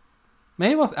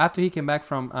 Maybe it was after he came back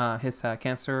from his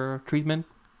cancer treatment.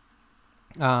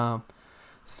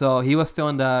 So he was still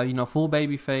in the full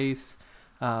baby face,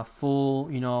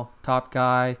 full top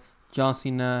guy. John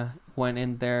Cena went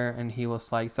in there and he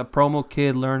was like, it's a promo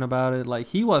kid, learn about it. Like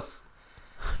he was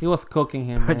cooking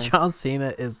him. But Man. John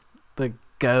Cena is the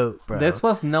GOAT, bro. This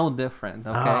was no different.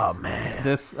 Okay. Oh man.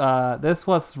 This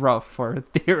was rough for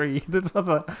Theory. This was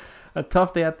a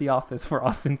tough day at the office for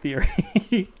Austin Theory,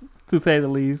 to say the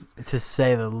least. To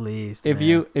say the least. If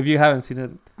man. you haven't seen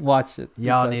it, watch it.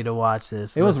 Y'all need to watch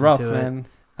this. It was Listen rough, to it. man.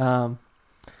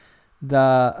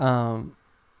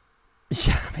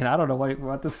 Yeah, I mean, I don't know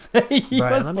what to say.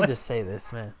 Brian, let me just say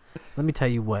this, man. Let me tell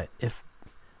you what. If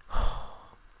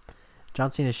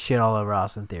John Cena shit all over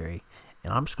Austin Theory,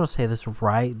 and I'm just gonna say this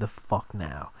right the fuck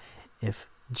now. If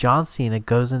John Cena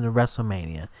goes into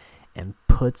WrestleMania and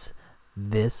puts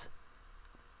this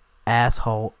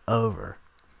asshole over,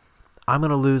 I'm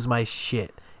gonna lose my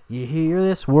shit. You hear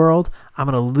this, world? I'm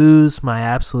gonna lose my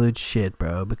absolute shit,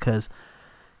 bro, because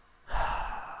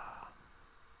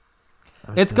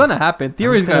It's gonna happen.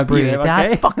 Theory's gonna beat him,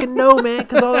 okay? I fucking know, man,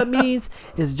 because all that means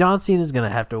is John Cena's gonna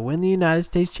have to win the United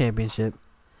States Championship,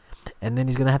 and then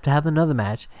he's gonna have to have another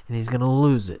match, and he's gonna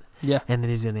lose it. Yeah. And then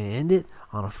he's gonna end it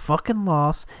on a fucking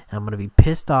loss, and I'm gonna be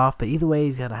pissed off. But either way,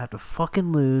 he's gonna have to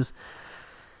fucking lose.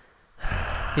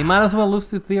 He might as well lose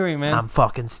to Theory, man. I'm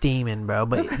fucking steaming, bro.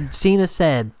 But Cena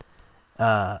said,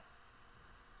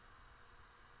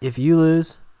 if you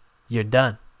lose, you're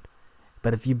done.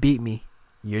 But if you beat me,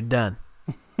 you're done.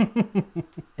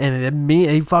 And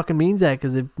he fucking means that,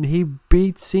 because if he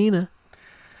beats Cena,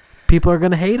 people are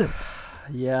going to hate him.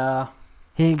 Yeah.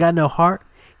 He ain't got no heart.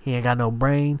 He ain't got no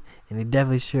brain. And he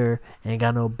definitely sure ain't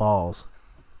got no balls.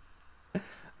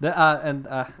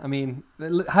 I mean,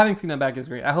 having Cena back is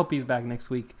great. I hope he's back next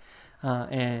week.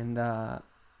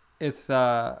 This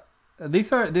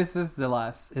is his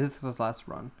last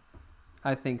run.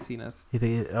 I think Cena's. You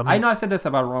think? I know I said this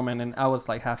about Roman, and I was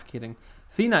like half kidding.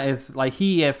 Cena is like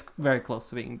he is very close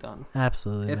to being done.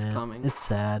 Absolutely, It's man. coming. It's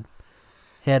sad.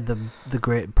 He had the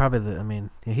great, probably the. I mean,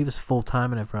 he was full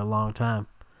time in it for a long time.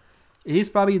 He's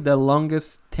probably the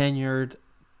longest tenured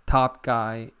top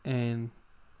guy in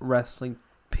wrestling.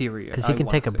 Period. Because he can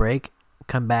take a break,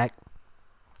 come back,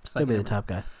 still be the top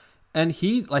guy. And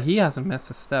he hasn't missed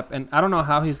a step. And I don't know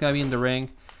how he's gonna be in the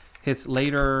ring. His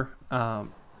later, John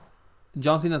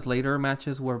Cena's later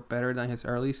matches were better than his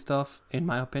early stuff, in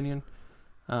my opinion.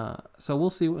 So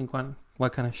we'll see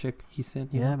what kind of shape he's in.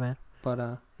 Yeah, man.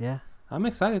 But yeah, I'm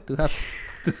excited to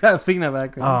have Cena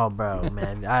back. Oh, bro,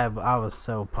 man, I was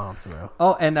so pumped, bro.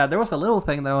 Oh, and there was a little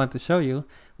thing that I wanted to show you,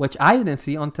 which I didn't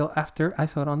see until after I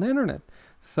saw it on the internet.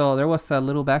 So there was a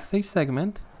little backstage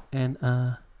segment, and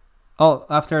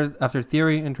after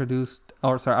Theory introduced,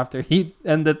 after he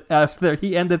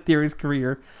ended Theory's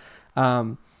career,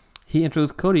 he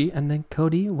introduced Cody, and then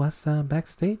Cody was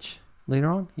backstage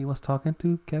later on. He was talking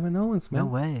to Kevin Owens, man.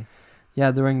 No way. Yeah,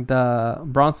 during the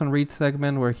Bronson Reed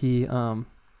segment where he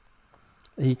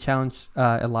challenged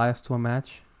Elias to a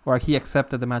match, or he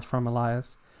accepted the match from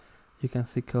Elias. You can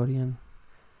see Cody and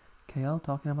KL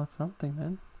talking about something,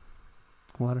 man.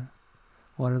 What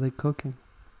are they cooking?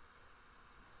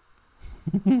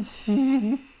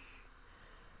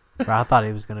 Bro, I thought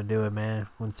he was gonna do it, man.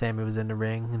 When Sammy was in the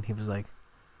ring and he was like,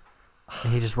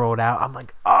 and he just rolled out. I'm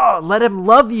like, oh, let him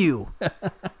love you.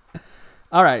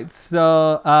 All right,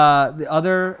 so the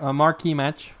other marquee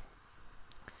match: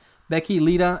 Becky,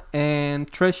 Lita,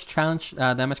 and Trish challenge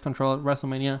Damage Control at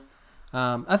WrestleMania.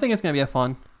 I think it's gonna be a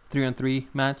fun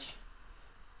 3-on-3 match.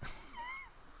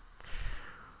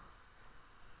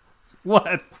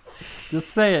 What? Just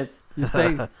say it. You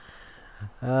say.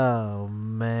 Oh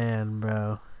man,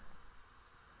 bro.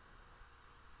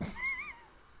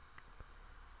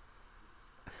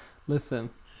 Listen.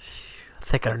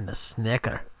 Thicker than a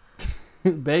Snicker.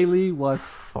 Bailey was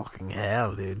fucking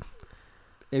hell, dude.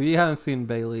 If you haven't seen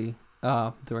Bailey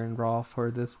during Raw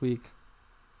for this week,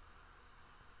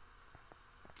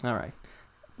 all right.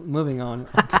 Moving on.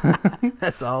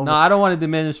 That's all. No, I don't want to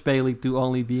diminish Bailey to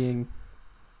only being.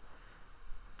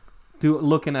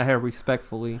 Looking at her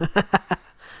respectfully.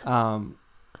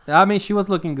 I mean, she was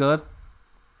looking good.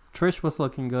 Trish was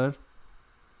looking good.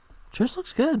 Trish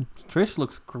looks good. Trish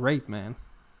looks great, man.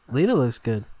 Lita looks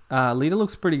good. Lita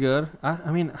looks pretty good.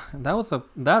 I mean,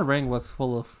 that ring was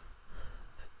full of.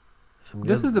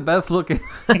 This is the best looking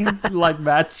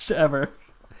match ever.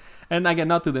 And again,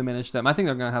 not to diminish them. I think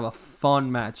they're gonna have a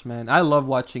fun match, man. I love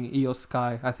watching Io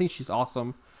Sky. I think she's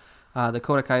awesome.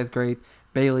 Dakota Kai is great.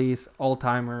 Bailey's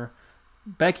all-timer.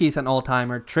 Becky's an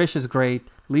all-timer. Trish is great.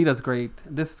 Lita's great.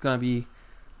 This is going to be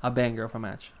a banger of a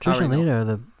match. Trish and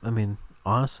Lita are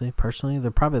honestly, personally, they're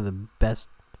probably the best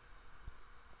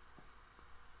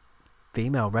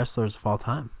female wrestlers of all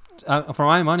time. For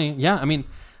my money, yeah. I mean,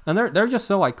 and they're just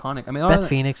so iconic. I mean, Beth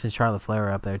Phoenix and Charlotte Flair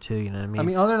are up there too, you know what I mean? I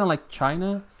mean, other than like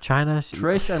China,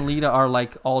 Trish and Lita are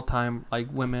like all-time like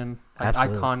women. Like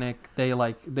iconic.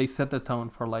 They set the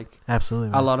tone for like absolutely,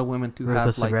 man. A lot of women to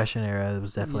Ruthless have like aggression era. It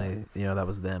was definitely that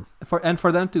was them.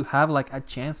 For them to have like a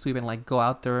chance to even like go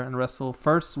out there and wrestle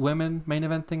first women main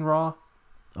eventing Raw.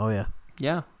 Oh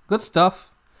yeah, good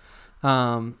stuff.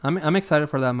 I'm excited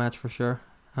for that match for sure.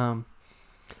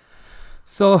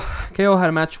 So KO had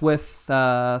a match with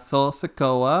Solo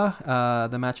Sikoa.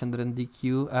 The match ended in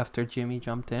DQ after Jimmy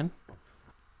jumped in.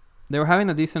 They were having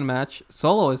a decent match.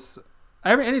 Solo is.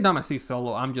 Anytime I see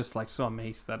Solo, I'm just like so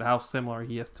amazed at how similar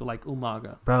he is to like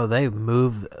Umaga. Bro, they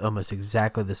move almost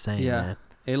exactly the same. Yeah,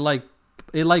 man.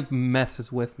 It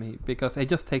messes with me because it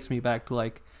just takes me back to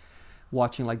like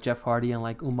watching like Jeff Hardy and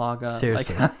like Umaga.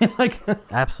 Seriously,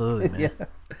 absolutely, man. Yeah.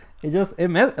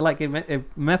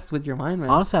 It messed with your mind, man.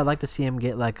 Honestly, I'd like to see him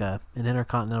get like an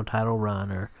Intercontinental title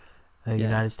run or a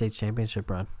United States Championship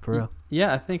run for real.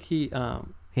 Yeah, I think he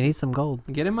needs some gold.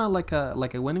 Get him like a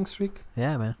winning streak.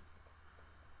 Yeah, man.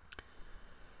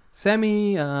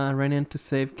 Sammy ran in to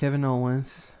save Kevin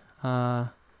Owens.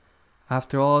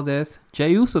 After all this, Jey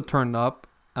Uso turned up,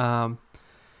 and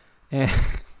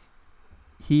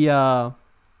he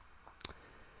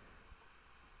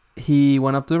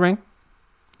went up to the ring.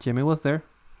 Jimmy was there.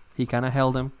 He kind of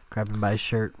held him, grabbed him by his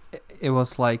shirt. It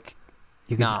was like,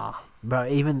 bro.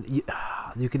 Even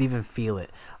you could even feel it.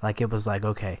 Like it was like,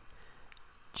 okay,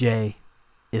 Jay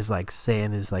is like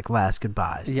saying his like last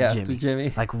goodbyes to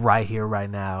Jimmy. Like right here, right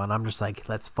now. And I'm just like,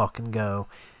 let's fucking go.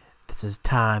 This is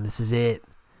time. This is it.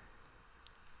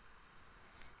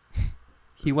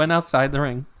 He went outside the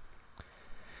ring.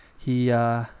 He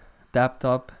dapped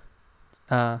up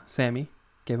Sammy,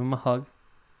 gave him a hug.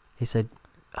 He said,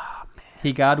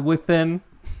 He got within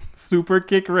super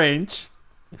kick range,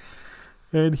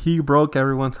 and he broke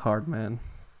everyone's heart, man.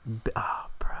 "Oh,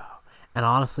 bro." And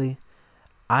honestly,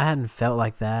 I hadn't felt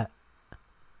like that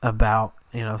about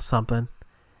something.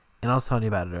 And I was telling you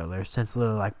about it earlier. Since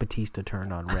literally like Batista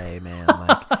turned on Ray, man,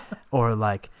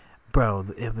 bro,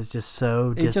 it was just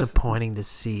so disappointing to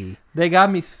see. They got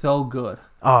me so good.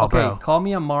 Oh, okay, bro. Call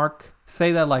me a mark.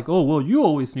 Say that like, oh, well, you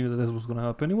always knew that this was going to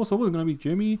happen. It was always going to be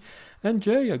Jimmy and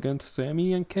Jay against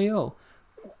Sammy and KO.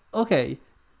 Okay,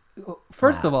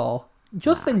 first of all,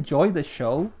 just enjoy the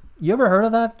show. You ever heard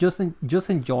of that? Just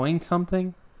enjoying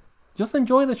something? Just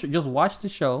enjoy the show. Just watch the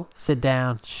show. Sit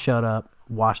down, shut up,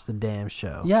 watch the damn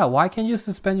show. Yeah, why can't you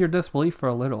suspend your disbelief for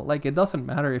a little? Like, it doesn't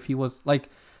matter if he was like,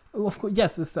 of course,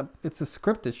 yes, it's a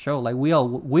scripted show. Like we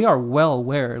are well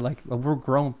aware. Like we're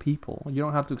grown people. You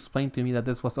don't have to explain to me that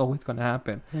this was always going to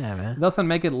happen. Yeah, man. It doesn't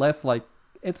make it less like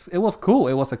it was cool.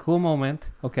 It was a cool moment.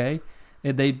 Okay,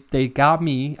 they got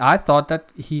me. I thought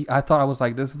I was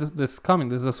like this is coming.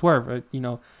 This is a swerve.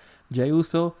 Jey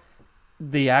Uso.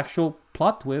 The actual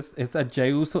plot twist is that Jey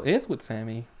Uso is with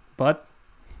Sammy, but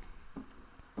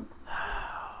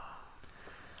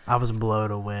I was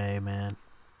blown away, man.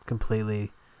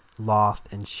 Completely lost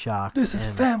and shocked. This is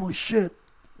family shit.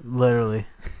 Literally.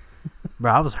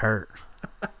 Bro, I was hurt.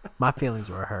 My feelings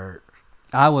were hurt.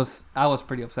 I was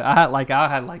pretty upset. I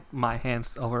had my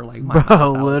hands over like my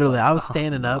bro. mouth. Literally, I was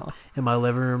standing up in my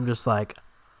living room, just like,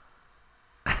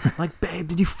 babe,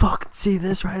 did you fucking see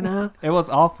this right now? It was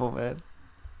awful, man.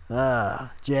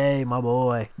 Jay, my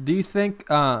boy. Do you think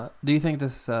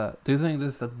this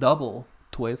is a double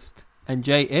twist, and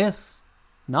Jay is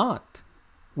not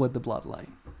with the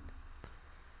bloodline?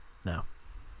 No.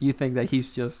 You think that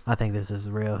he's just? I think this is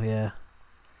real. Yeah.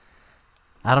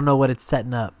 I don't know what it's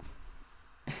setting up,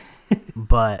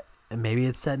 but maybe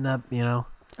it's setting up.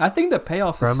 I think the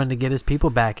payoff is Roman to get his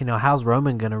people back. How's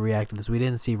Roman gonna react to this? We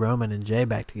didn't see Roman and Jay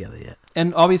back together yet.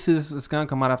 And obviously, this is gonna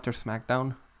come out after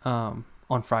SmackDown on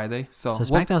Friday. So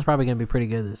SmackDown's probably gonna be pretty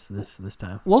good this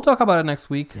time. We'll talk about it next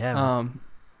week. Yeah.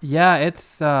 Yeah.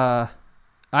 It's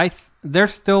I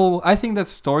think the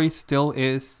story still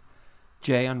is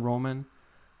Jay and Roman,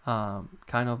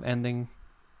 kind of ending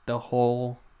the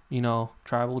whole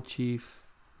tribal chief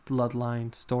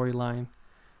bloodline storyline.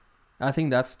 I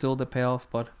think that's still the payoff,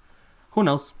 but who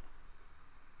knows?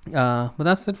 But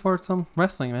that's it for some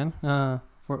wrestling, man.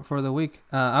 For the week,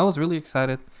 I was really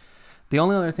excited. The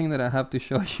only other thing that I have to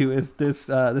show you is this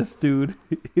dude.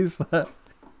 He's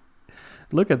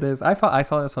look at this. I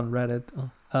saw this on Reddit.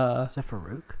 Is that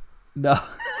Farouk? No,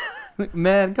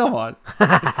 man, come on.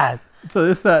 So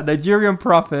this Nigerian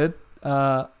prophet,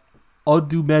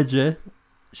 Odumeje,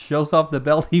 shows off the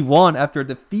belt he won after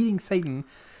defeating Satan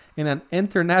in an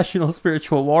international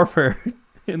spiritual warfare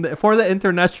for the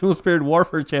International Spirit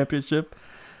Warfare Championship.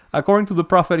 According to the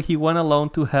prophet, he went alone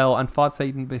to hell and fought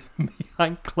Satan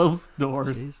behind closed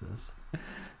doors. Jesus.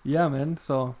 Yeah, man.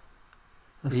 So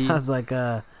that sounds like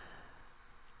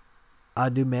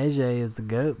Adumeje is the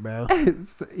GOAT, bro.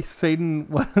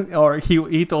 Satan, or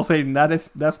he told Satan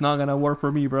that's not gonna work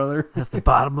for me, brother. That's the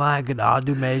bottom line. Good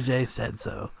Adumeje said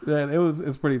so. Man,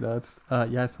 it's pretty nuts.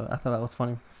 Yeah, so I thought that was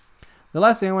funny. The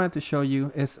last thing I wanted to show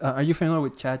you is, are you familiar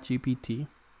with ChatGPT?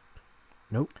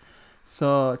 Nope.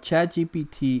 So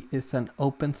ChatGPT is an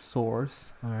open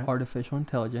source artificial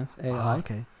intelligence, AI. Oh,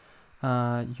 okay.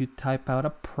 You type out a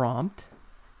prompt,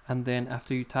 and then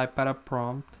after you type out a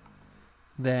prompt,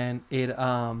 then it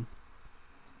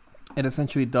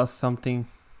essentially does something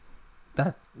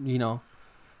that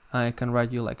it can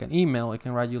write you like an email. It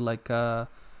can write you like the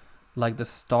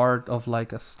start of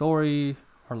like a story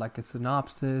or like a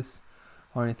synopsis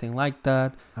or anything like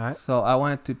that. All right. So I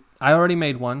already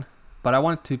made one, but I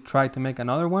wanted to try to make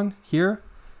another one here,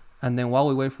 and then while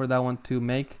we wait for that one to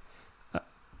make,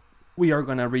 we are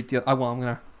gonna read the.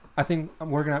 I think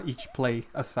we're gonna each play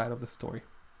a side of the story.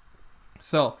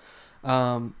 So,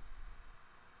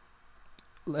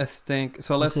 let's think.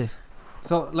 So let's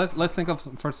think of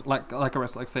some first like a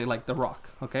wrestler, like say like The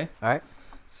Rock. Okay. All right.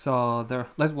 So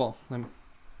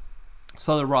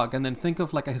so The Rock, and then think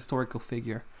of like a historical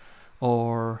figure,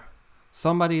 or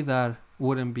somebody that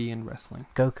wouldn't be in wrestling.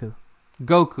 Goku.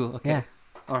 Okay. Yeah.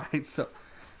 All right. So,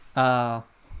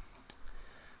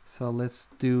 let's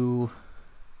do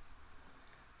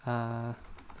The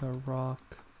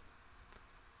Rock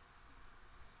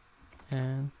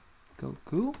and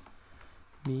Goku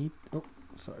meet. Oh,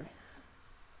 sorry.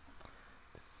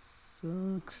 This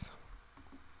sucks.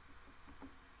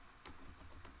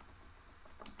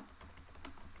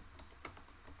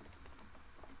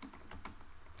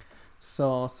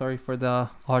 So sorry for the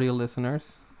audio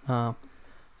listeners.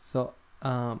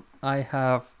 I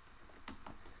have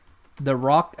The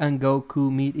Rock and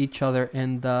Goku meet each other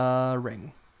in the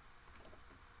ring.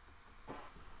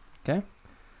 Okay.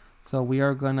 So we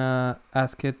are gonna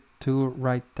ask it to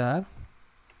write that.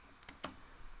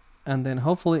 And then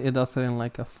hopefully it does it in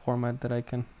like a format that I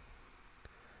can...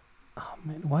 Oh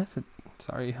man, why is it...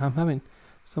 Sorry, I'm having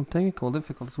some technical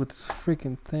difficulties with this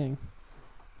freaking thing.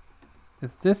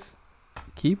 Is this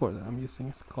keyboard that I'm using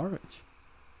is garbage?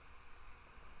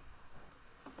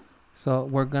 So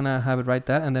we're gonna have it write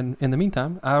that, and then in the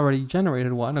meantime, I already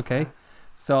generated one, okay?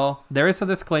 So there is a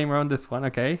disclaimer on this one,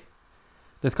 okay?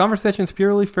 This conversation is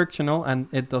purely fictional, and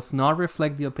it does not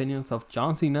reflect the opinions of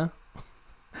John Cena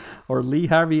or Lee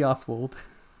Harvey Oswald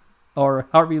or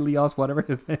Harvey Lee Oswald, whatever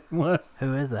his name was.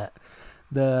 Who is that?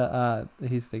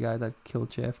 He's the guy that killed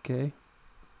JFK.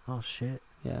 Oh shit!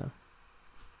 Yeah.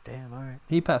 Damn. All right.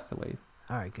 He passed away.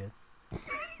 All right. Good.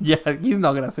 Yeah, he's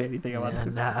not gonna say anything about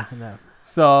this. No.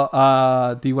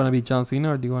 So, do you want to be John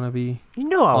Cena or do you want to be... You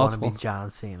know I want to Oswald? be John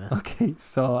Cena. Okay,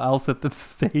 so I'll set the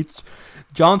stage.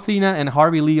 John Cena and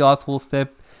Harvey Lee Oswald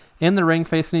step in the ring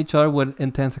facing each other with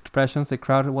intense expressions. The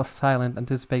crowd was silent,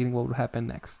 anticipating what would happen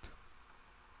next.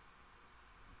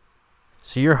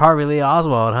 So you're Harvey Lee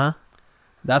Oswald, huh?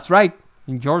 That's right.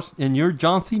 And you're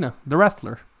John Cena, the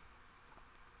wrestler.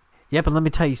 Yeah, but let me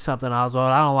tell you something,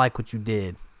 Oswald. I don't like what you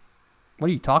did.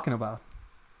 What are you talking about?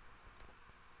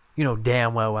 You know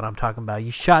damn well what I'm talking about.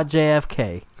 You shot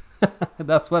JFK.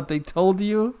 That's what they told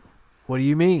you? What do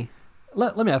you mean?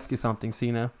 Let me ask you something,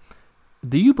 Cena.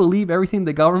 Do you believe everything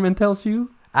the government tells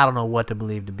you? I don't know what to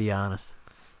believe, to be honest.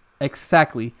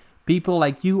 Exactly. People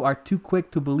like you are too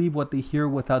quick to believe what they hear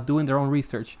without doing their own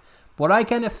research. But I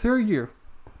can assure you,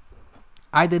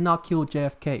 I did not kill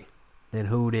JFK. Then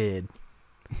who did?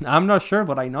 I'm not sure,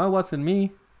 but I know it wasn't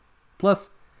me. Plus,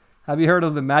 have you heard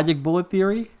of the magic bullet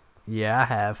theory? Yeah, I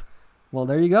have. Well,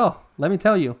 there you go. Let me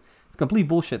tell you, it's complete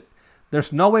bullshit.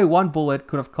 There's no way one bullet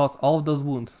could have caused all of those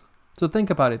wounds. So think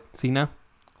about it, Cena.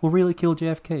 Who really killed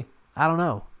JFK? I don't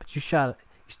know, but you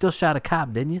still shot a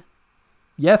cop, didn't you?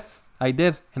 Yes, I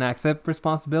did, and I accept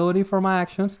responsibility for my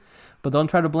actions, but don't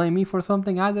try to blame me for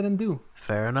something I didn't do.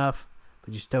 Fair enough,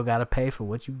 but you still gotta pay for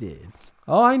what you did.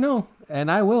 Oh, I know,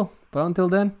 and I will. But until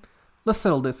then, let's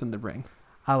settle this in the ring.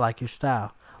 I like your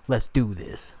style. Let's do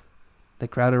this. The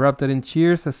crowd erupted in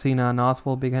cheers as Cena and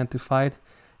Oswald began to fight.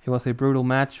 It was a brutal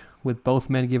match, with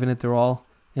both men giving it their all.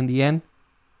 In the end,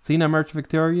 Cena emerged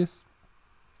victorious,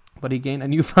 but he gained a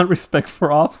newfound respect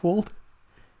for Oswald.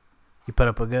 You put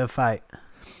up a good fight.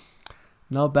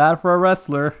 Not bad for a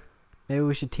wrestler. Maybe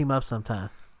we should team up sometime.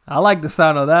 I like the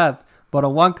sound of that, but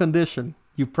on one condition.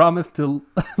 You promise to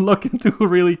look into who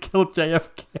really killed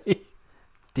JFK.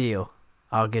 Deal.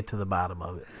 I'll get to the bottom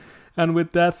of it. And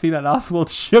with that, Cena and Oswald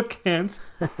shook hands,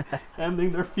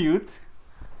 ending their feud.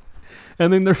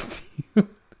 In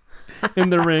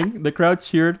the ring, the crowd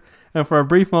cheered, and for a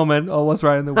brief moment, all was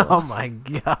right in the world. Oh my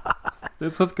god.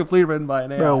 This was completely written by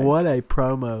an AI. Bro, what a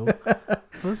promo.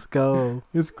 Let's go.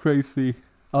 It's crazy.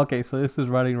 Okay, so this is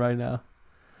writing right now.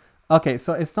 Okay,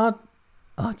 so it's not...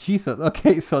 Oh, Jesus.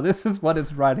 Okay, so this is what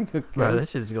it's writing. Okay. Bro,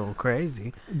 this shit is going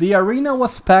crazy. The arena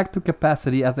was packed to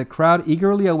capacity as the crowd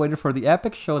eagerly awaited for the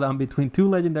epic showdown between two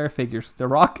legendary figures, The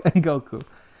Rock and Goku.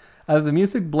 As the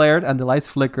music blared and the lights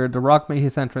flickered, The Rock made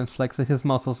his entrance, flexing his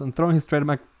muscles and throwing his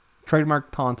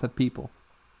trademark taunts at people.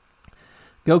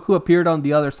 Goku appeared on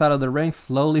the other side of the ring,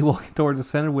 slowly walking towards the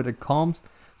center with a calm,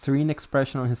 serene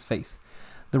expression on his face.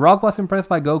 The Rock was impressed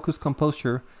by Goku's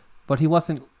composure, but he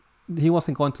wasn't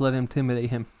going to let it intimidate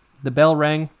him. The bell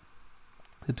rang.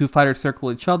 The two fighters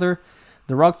circled each other.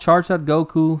 The Rock charged at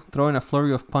Goku, throwing a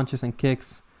flurry of punches and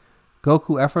kicks.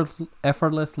 Goku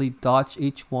effortlessly dodged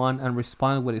each one and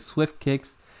responded with his swift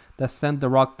kicks that sent The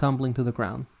Rock tumbling to the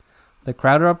ground. The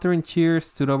crowd erupted in cheers,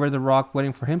 stood over The Rock,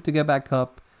 waiting for him to get back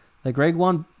up. The Great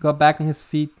One got back on his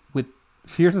feet with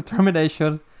fierce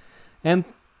determination, and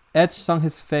etched on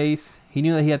his face. He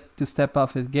knew that he had to step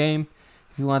up his game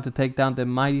if he wanted to take down the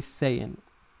mighty Saiyan.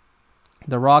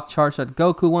 The Rock charged at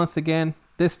Goku once again,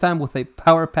 this time with a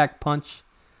power-packed punch.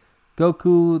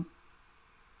 Goku...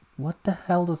 What the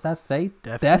hell does that say?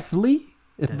 Deathly?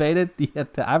 Evaded the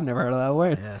attack. I've never heard of that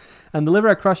word. Yeah. And delivered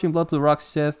a crushing blow to The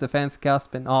Rock's chest. The fans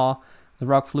gasped in awe. The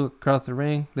Rock flew across the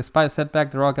ring. Despite a setback,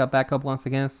 The Rock got back up once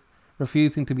again,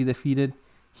 refusing to be defeated.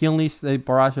 He unleashed a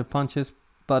barrage of punches,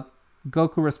 but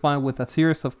Goku responded with a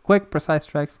series of quick, precise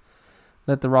strikes,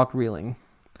 let The Rock reeling.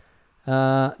 You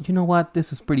know what?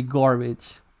 This is pretty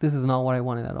garbage. This is not what I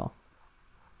wanted at all.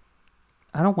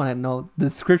 I don't want to know the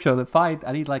description of the fight.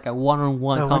 I need like a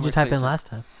one-on-one So conversation. what'd you type in last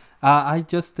time? I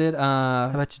just did.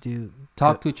 How about you do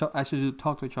Talk to each other. I should do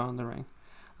talk to each other in the ring.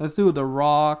 Let's do The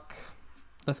Rock.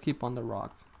 Let's keep on The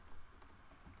Rock.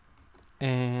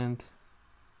 And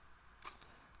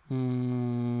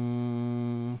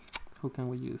who can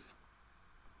we use?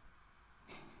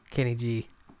 Kenny G?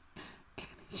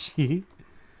 G.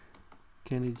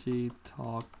 Kenny G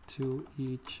talk to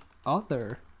each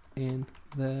other in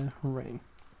the ring.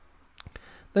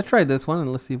 Let's try this one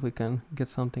and let's see if we can get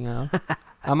something out.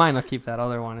 I might not keep that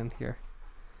other one in here.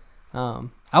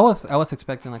 I was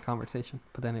expecting a conversation,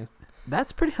 but then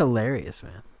That's pretty hilarious,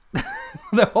 man.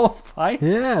 the whole fight.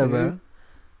 Yeah, dude. bro.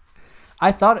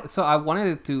 I thought so. I wanted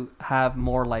it to have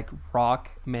more like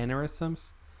Rock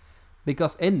mannerisms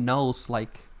because it knows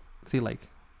like, see, like.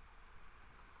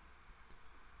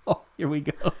 Oh, here we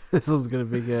go. This one's gonna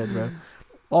be good, bro.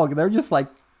 Oh, they're just like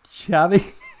chatting.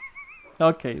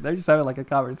 Okay, they're just having like a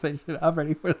conversation. I'm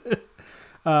ready for this.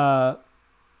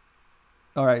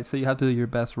 All right, so you have to do your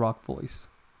best Rock voice.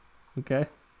 Okay?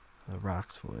 The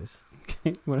Rock's voice.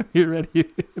 Okay, whenever you're ready.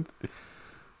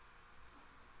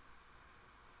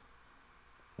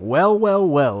 Well, well,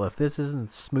 well, if this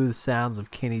isn't smooth sounds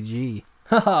of Kenny G.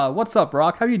 Haha, what's up,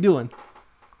 Rock? How you doing?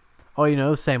 Oh, you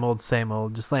know, same old,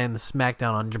 just laying the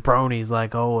smackdown on jabronis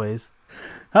like always.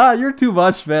 You're too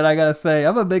much, man, I gotta say.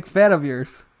 I'm a big fan of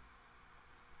yours.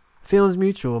 Feelings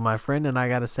mutual, my friend, and I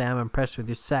gotta say I'm impressed with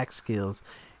your sax skills.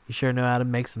 You sure know how to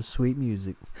make some sweet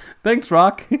music. Thanks,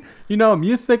 Rock. You know,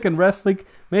 music and wrestling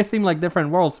may seem like different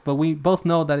worlds, but we both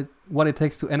know that what it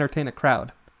takes to entertain a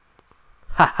crowd.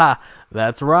 Haha,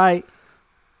 that's right.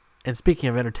 And speaking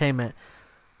of entertainment,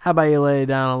 how about you lay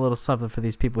down a little something for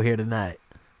these people here tonight?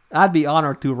 I'd be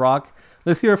honored to, Rock.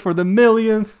 Let's hear it for the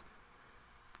millions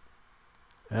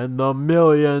And the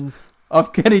millions.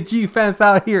 of Kenny G fans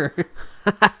out here.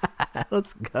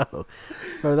 Let's go.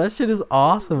 Bro, that shit is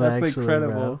awesome, That's actually,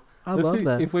 incredible. bro. I Let's love see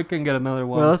that. if we can get another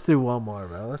one. Well, let's do one more,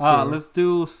 bro. Let's see. Let's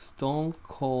do Stone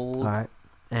Cold. All right.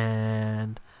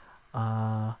 And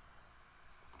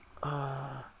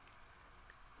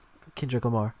Kendrick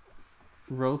Lamar.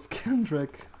 Roast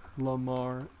Kendrick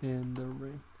Lamar in the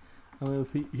ring. I mean,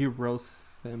 he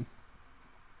roasts him.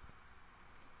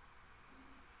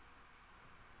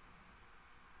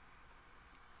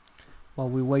 While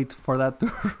we wait for that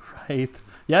to write.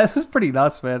 Yeah, this is pretty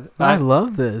nuts, man. I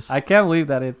love this. I can't believe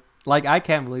that it like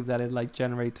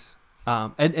generates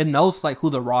it knows like who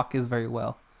The Rock is very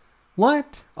well.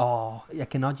 What? Oh, I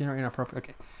cannot generate inappropriate.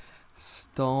 Okay.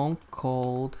 Stone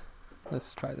Cold.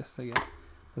 Let's try this again.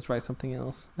 Let's write something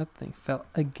else. That thing fell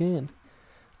again.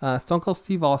 Stone Cold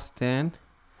Steve Austin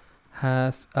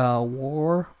has a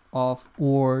war of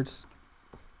words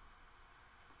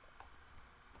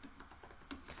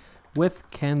with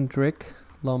Kendrick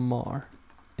Lamar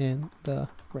in the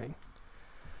ring.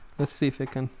 Let's see if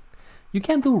it can. You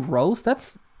can't do roast.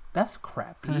 That's crappy.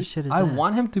 What kind of shit is I that?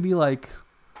 want him to be like,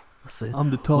 Listen, I'm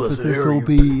the toughest listen here, SOB.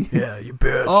 yeah, you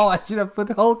bitch. Oh, I should have put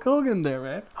Hulk Hogan there,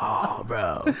 man. Oh,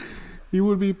 bro. He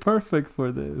would be perfect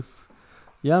for this.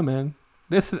 Yeah, man.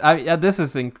 This is this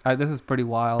is pretty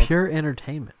wild. Pure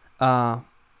entertainment. Yeah,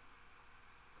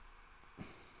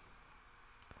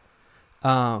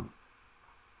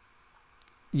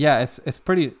 it's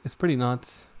pretty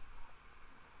nuts.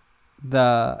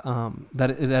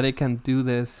 That it can do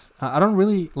this. I don't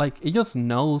really like. It just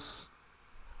knows.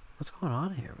 What's going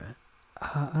on here, man?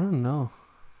 I don't know.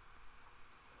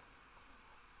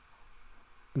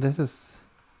 This is.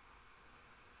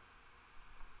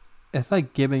 It's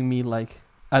like giving me like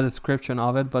a description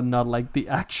of it, but not like the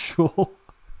actual.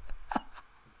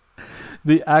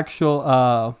 the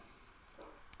actual.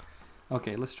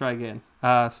 Okay, let's try again.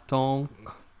 Stone.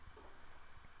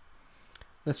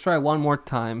 Let's try one more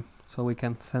time so we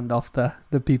can send off the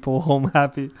people home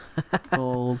happy.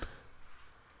 Cold.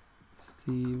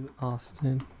 Steve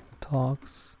Austin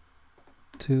talks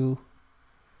to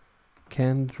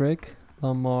Kendrick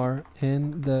Lamar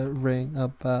in the ring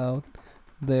about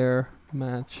their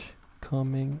match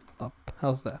coming up.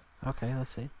 How's that? Okay,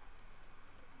 let's see.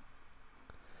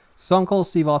 Stone Cold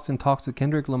Steve Austin talks to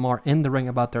Kendrick Lamar in the ring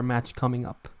about their match coming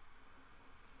up.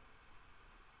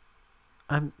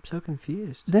 I'm so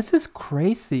confused. This is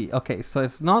crazy. Okay, so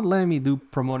it's not letting me do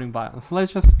promoting violence.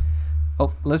 Let's just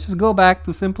go back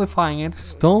to simplifying it.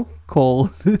 Stone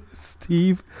Cold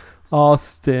Steve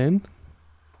Austin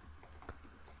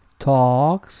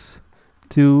talks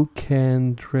to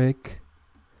Kendrick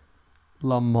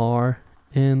Lamar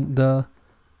in the.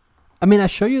 I mean, I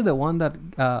show you the one that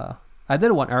I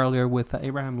did one earlier with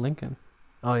Abraham Lincoln.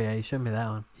 Oh yeah, you showed me that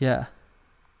one. Yeah.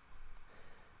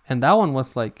 And that one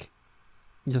was like,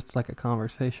 just like a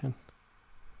conversation.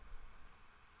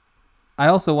 I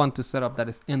also want to set up that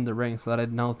it's in the ring so that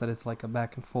it knows that it's like a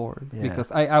back and forward. Yeah.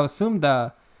 Because I assume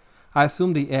the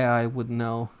AI would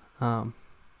know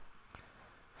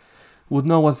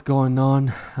what's going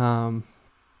on.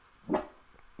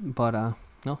 But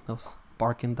no, that was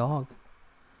barking dog.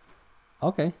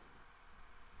 Okay.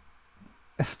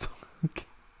 Okay.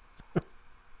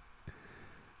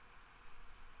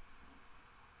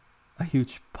 A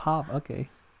huge pop. Okay.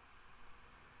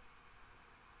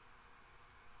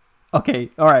 Okay.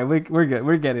 All right. We're good.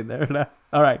 We're getting there.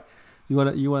 All right. You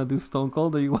wanna do Stone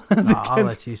Cold or you want to? I'll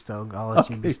let you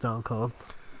do Stone Cold.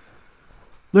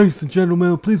 Ladies and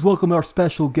gentlemen, please welcome our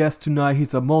special guest tonight.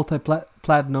 He's a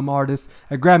multi-platinum artist,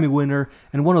 a Grammy winner,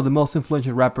 and one of the most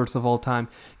influential rappers of all time.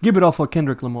 Give it up for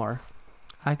Kendrick Lamar.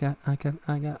 I got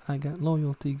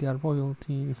loyalty, got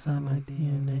royalty inside my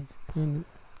DNA.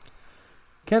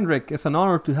 Kendrick, it's an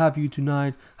honor to have you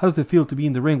tonight. How does it feel to be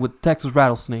in the ring with Texas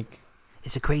Rattlesnake?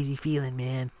 It's a crazy feeling,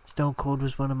 man. Stone Cold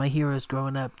was one of my heroes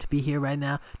growing up. To be here right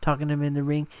now, talking to him in the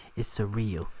ring, it's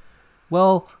surreal.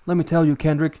 Well, let me tell you,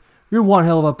 Kendrick, you're one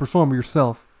hell of a performer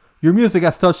yourself. Your music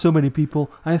has touched so many people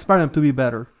and inspired them to be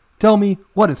better. Tell me,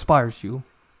 what inspires you?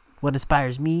 What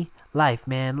inspires me? Life,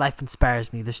 man. Life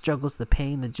inspires me. The struggles, the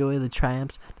pain, the joy, the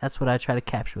triumphs. That's what I try to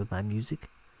capture with my music.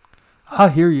 I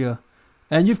hear you.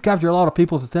 And you've captured a lot of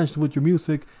people's attention with your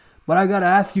music. But I gotta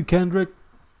ask you, Kendrick,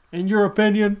 in your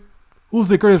opinion, who's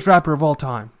the greatest rapper of all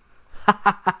time?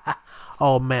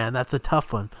 Oh, man, that's a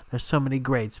tough one. There's so many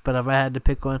greats. But if I had to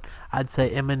pick one, I'd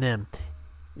say Eminem.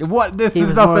 What? This He is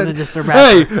was not more saying, than just a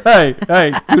rapper.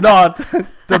 Hey, do not.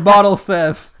 The bottle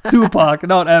says Tupac,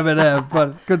 not Eminem.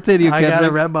 But continue, I Kendrick.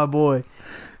 gotta rep my boy.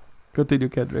 Continue,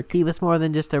 Kendrick. He was more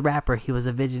than just a rapper. He was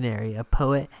a visionary, a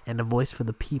poet, and a voice for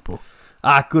the people.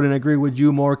 I couldn't agree with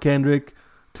you more, Kendrick.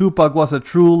 Tupac was a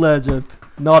true legend,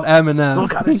 not Eminem.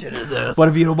 What kind of shit is this? But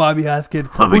if you don't mind me asking,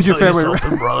 who's your favorite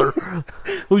brother?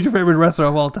 Who's your favorite wrestler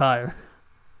of all time?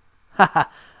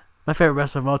 My favorite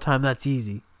wrestler of all time, that's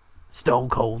easy. Stone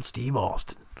Cold Steve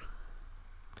Austin.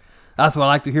 That's what I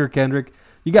like to hear, Kendrick.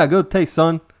 You got good taste,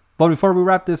 son. But before we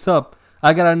wrap this up,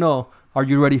 I gotta know, are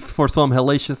you ready for some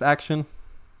hellacious action?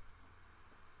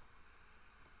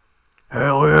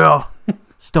 Hell yeah.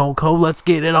 Stone Cold, let's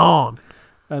get it on.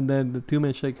 And then the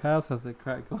two-man shake hands as the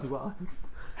crack goes by.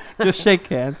 Just shake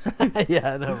hands.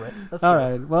 Yeah, I know, right? That's All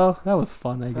great. right. Well, that was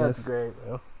fun, I guess. That's great,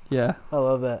 bro. Yeah. I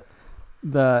love that.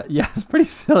 It's pretty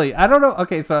silly. I don't know.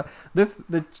 Okay, so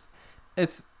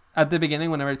it's at the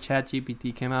beginning whenever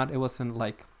ChatGPT came out, it wasn't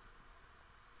like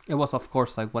it was of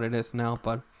course like what it is now,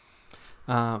 but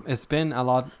it's been a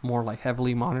lot more like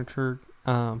heavily monitored,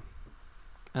 and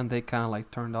they kind of like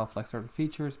turned off like certain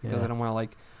features because they don't want to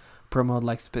like promote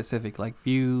like specific like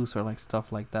views or like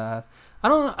stuff like that. I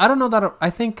don't know that I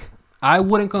think I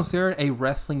wouldn't consider a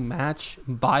wrestling match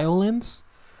violence.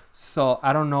 So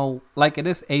I don't know, like it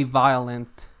is a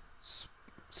violent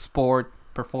sport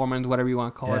performance, whatever you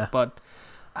want to call it, but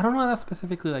I don't know that's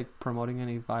specifically like promoting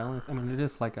any violence. I mean, it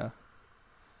is like a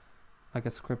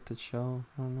scripted show.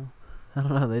 I don't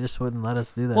know. They just wouldn't let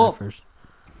us do that at first.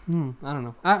 I don't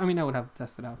know. I mean, I would have to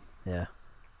test it out. Yeah.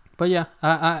 But yeah,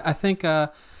 I think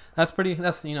that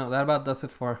about does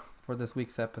it for this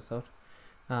week's episode.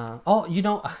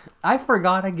 I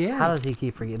forgot again. How does he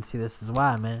keep forgetting? See, this is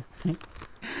why, man.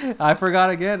 I forgot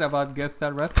again about Guess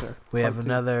That Wrestler. We have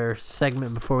another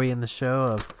segment before we end the show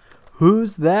of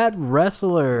Who's That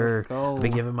Wrestler? Let's go. I'll be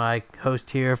giving my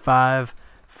host here five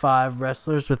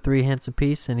wrestlers with 3 hints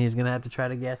apiece, and he's going to have to try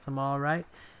to guess them all right.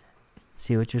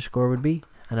 See what your score would be.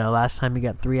 I know last time you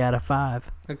got 3 out of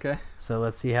 5. Okay. So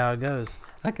let's see how it goes.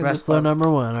 Wrestler number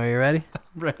 1. Are you ready?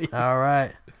 I'm ready. All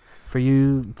right. For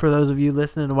those of you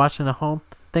listening and watching at home,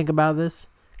 think about this.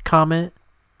 Comment.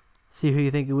 See who you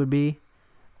think it would be.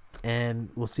 And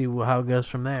we'll see how it goes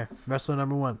from there. Wrestler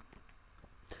number 1.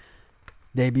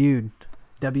 Debuted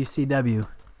WCW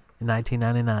in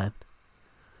 1999.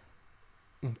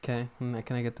 Okay.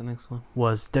 Can I get the next one?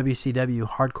 Was WCW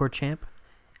Hardcore Champ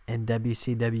and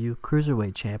WCW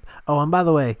Cruiserweight Champ. Oh, and by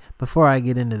the way, before I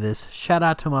get into this, shout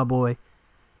out to my boy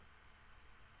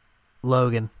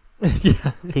Logan.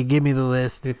 Yeah. He gave me the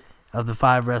list of the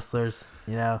 5 wrestlers.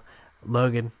 You know,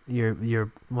 Logan,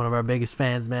 you're one of our biggest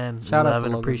fans, man. Shout out to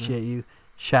and Logan, appreciate you.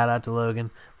 Shout out to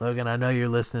Logan. Logan, I know you're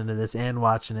listening to this and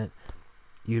watching it.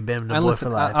 You've been the boy for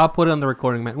life. I'll put it on the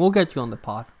recording, man. We'll get you on the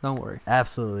pod. Don't worry.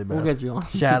 Absolutely, bro. We'll get you on.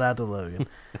 Shout out to Logan.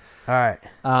 All right.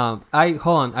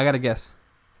 Hold on. I got to guess.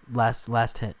 Last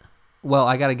hint. Well,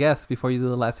 I got to guess before you do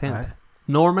the last hint. All right.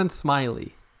 Norman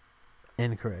Smiley.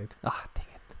 Incorrect. Ah, dang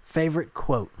it. Favorite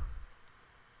quote.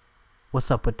 What's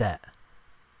up with that?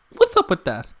 What's up with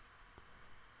that?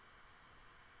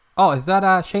 Oh, is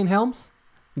that Shane Helms?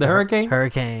 The Hurricane?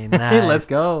 Hurricane. Nice. Let's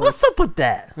go. What's up with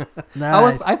that?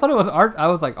 Nice. I thought it was art. I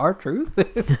was like, R-Truth?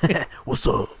 What's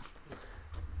up?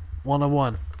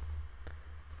 101.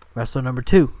 Wrestler number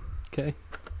 2. Okay.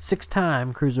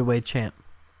 6-time Cruiserweight champ.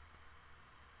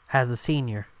 Has a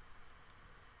senior.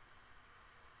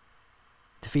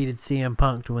 Defeated CM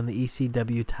Punk to win the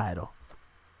ECW title.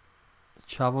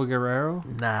 Chavo Guerrero?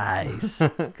 Nice.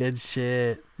 Good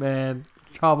shit. Man,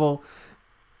 Chavo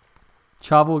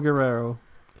Guerrero.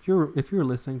 If you're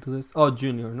listening to this,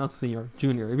 Junior, not Senior,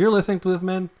 Junior. If you're listening to this,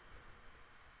 man,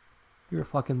 you're a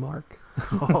fucking mark.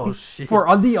 Oh shit.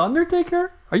 For The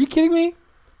Undertaker? Are you kidding me?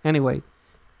 Anyway,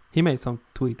 he made some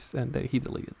tweets and he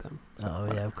deleted them. So,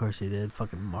 yeah, of course he did.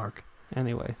 Fucking Mark.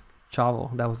 Anyway,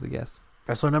 Chavo, that was the guess.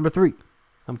 Wrestler number 3.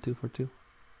 I'm 2 for 2.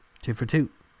 2 for 2.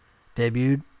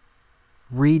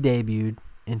 Re-debuted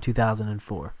in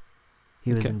 2004.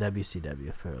 He was in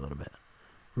WCW for a little bit.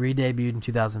 Re-debuted in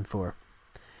 2004.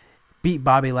 Beat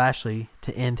Bobby Lashley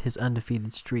to end his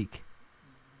undefeated streak.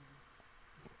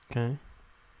 Okay.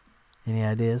 Any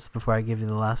ideas before I give you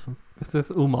the last one? Is this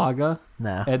Umaga?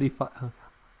 No.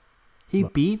 He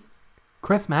beat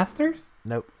Chris Masters?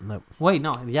 Nope. Wait,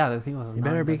 no. Yeah, he wasn't. You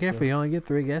better be careful. You only get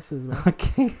 3 guesses, man.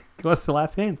 Okay. What's the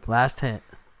last hint? Last hint.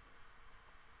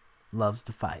 Loves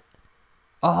to fight.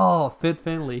 Oh, Fit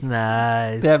Finley.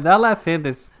 Nice. Damn, that last hint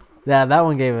is... Yeah, that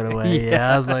one gave it away. Yeah.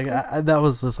 Yeah, I was like, that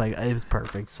was just like, it was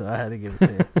perfect, so I had to give it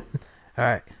to you. All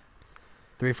right.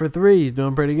 3 for 3. He's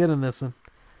doing pretty good in this one.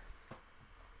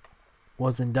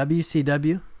 Was in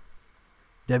WCW,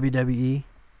 WWE,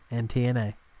 and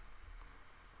TNA.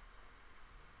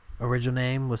 Original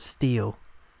name was Steel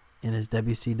in his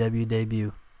WCW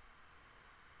debut.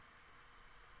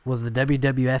 Was the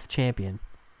WWF champion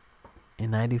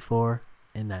in 94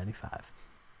 and 95.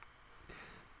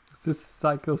 Is this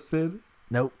Psycho Sid?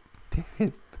 Nope. Damn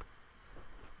it.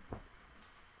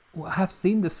 Well, I have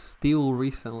seen this Steel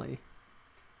recently.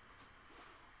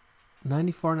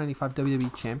 94, 95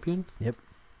 WWE champion? Yep.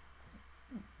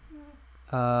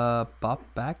 Bob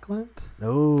Backlund?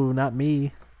 No, not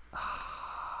me.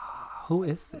 Who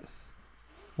is this?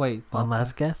 Wait. One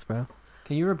last guess, bro.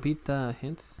 Can you repeat the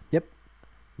hints? Yep.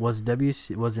 Was in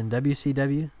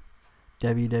WCW,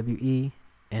 WWE,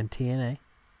 and TNA.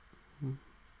 Hmm.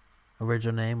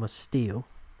 Original name was Steel.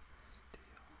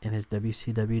 In his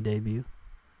WCW debut.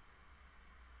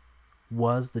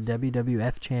 Was the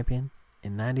WWF champion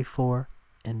in 94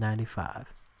 and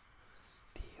 95.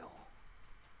 Steel.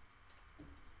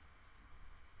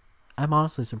 I'm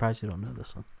honestly surprised you don't know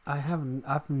this one.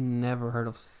 I've never heard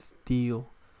of Steel.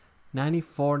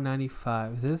 94,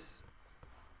 95. Is this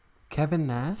Kevin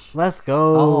Nash? Let's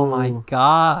go. Oh my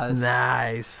gosh.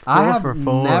 Nice. I have for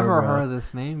 4, never bro. heard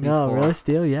this name before. No, really?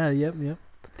 Steel? Yeah, yep.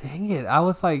 Dang it. I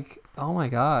was like, oh my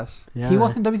gosh. Yeah. He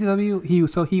was in WCW.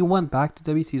 So he went back to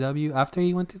WCW after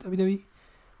he went to WWE?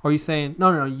 Or are you saying...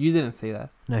 No, you didn't say that.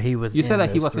 No, he was. You said that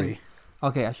he those wasn't... 3.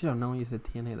 Okay, I should have known you said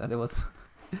TNA that it was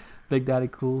Big Daddy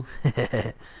Cool.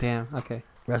 Damn, okay.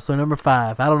 Wrestler number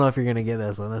 5. I don't know if you're going to get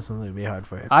this one. This one's going to be hard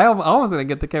for you. I was going to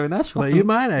get the Kevin Nash one. But you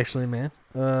might actually, man.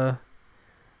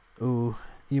 Ooh,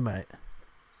 you might.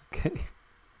 Okay.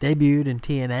 Debuted in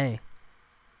TNA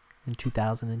in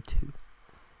 2002.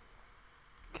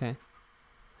 Okay.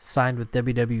 Signed with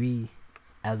WWE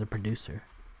as a producer.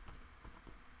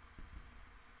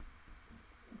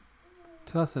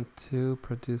 2002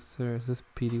 producer. Is this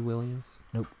Petey Williams?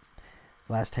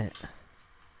 Last hint.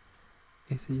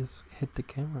 AC just hit the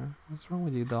camera. What's wrong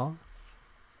with you, dog?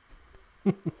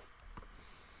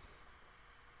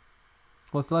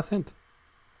 What's the last hint?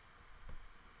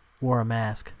 Wore a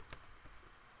mask.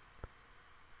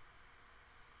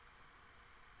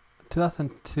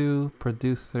 2002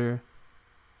 producer.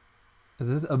 Is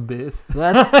this Abyss?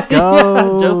 Let's go.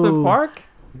 Yeah, Joseph Park?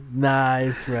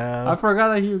 Nice, bro. I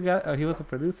forgot that he was a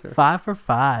producer. 5 for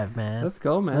 5, man. Let's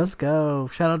go, man. Let's go.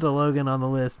 Shout out to Logan on the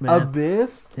list, man.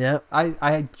 Abyss? Yep.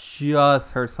 I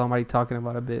just heard somebody talking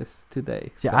about Abyss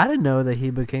today. Yeah, I didn't know that he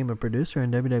became a producer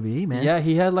in WWE, man. Yeah,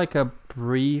 he had like a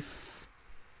brief...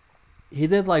 He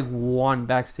did like one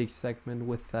backstage segment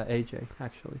with AJ,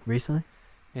 actually. Recently?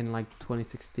 In like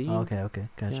 2016. Oh, okay.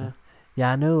 Gotcha.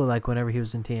 Yeah, I know, like, whenever he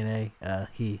was in TNA,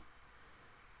 he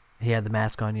had the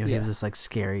mask on, he was this, like,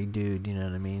 scary dude, you know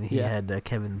what I mean? He had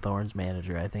Kevin Thorne's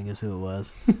manager, I think is who it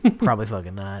was. Probably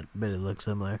fucking not, but it looks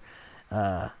similar.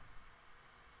 And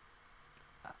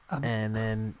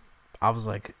then I was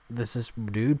like, this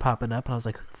dude popping up, and I was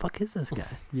like, who the fuck is this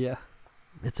guy? Yeah.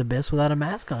 It's Abyss without a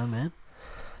mask on, man.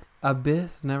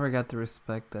 Abyss never got the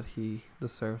respect that he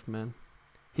deserved, man.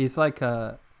 He's like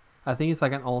I think he's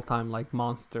like an all-time like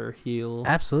monster heel.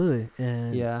 Absolutely.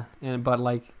 And Yeah, but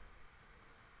like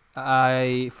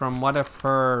from what I've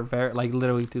heard, very like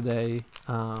literally today,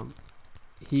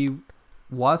 he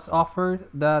was offered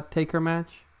the Taker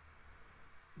match,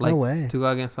 like no way. to go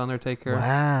against Undertaker.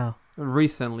 Wow.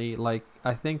 Recently, like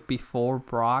I think before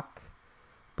Brock,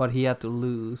 but he had to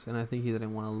lose, and I think he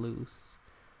didn't want to lose,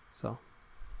 so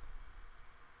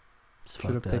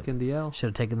should have taken the L. Should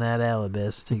have taken that L,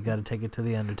 Abyss. You got to take it to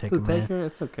the Undertaker, The man. Taker,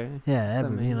 it's okay. Yeah, you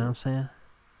know what I'm saying?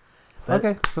 But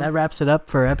Okay, so that wraps it up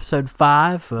for episode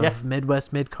 5 of Yeah.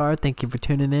 Midwest Midcard. Thank you for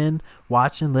tuning in,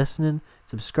 watching, listening,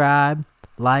 subscribe,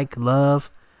 like,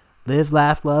 love, live,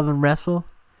 laugh, love, and wrestle.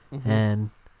 mhm. And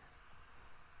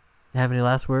have any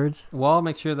last words? Well,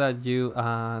 make sure that you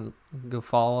go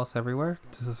follow us everywhere,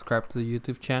 to subscribe to the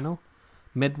YouTube channel,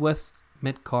 Midwest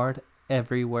Midcard,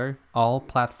 everywhere, all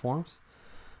platforms.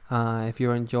 If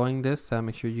you're enjoying this,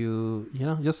 make sure you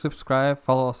just subscribe,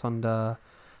 follow us on the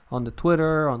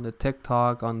Twitter, on the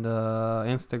TikTok, on the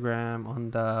Instagram,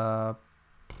 on the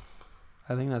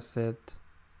I think that's it.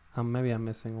 Maybe I'm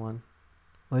missing one.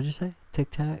 What did you say?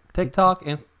 TikTok, TikTok,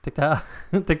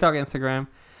 Instagram,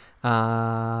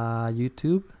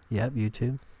 YouTube. Yep,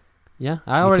 YouTube. Yeah,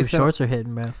 I already YouTube said. shorts are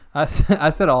hitting, bro. I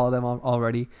said all of them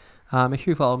already. Make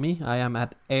sure you follow me. I am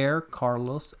at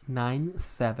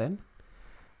aircarlos97.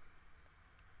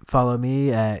 Follow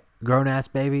me at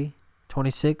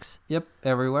grownassbaby26. Yep,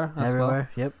 everywhere as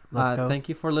Everywhere. Yep. Let's go. Thank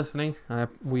you for listening.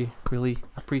 We really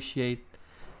appreciate,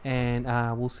 and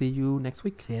we'll see you next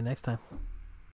week. See you next time.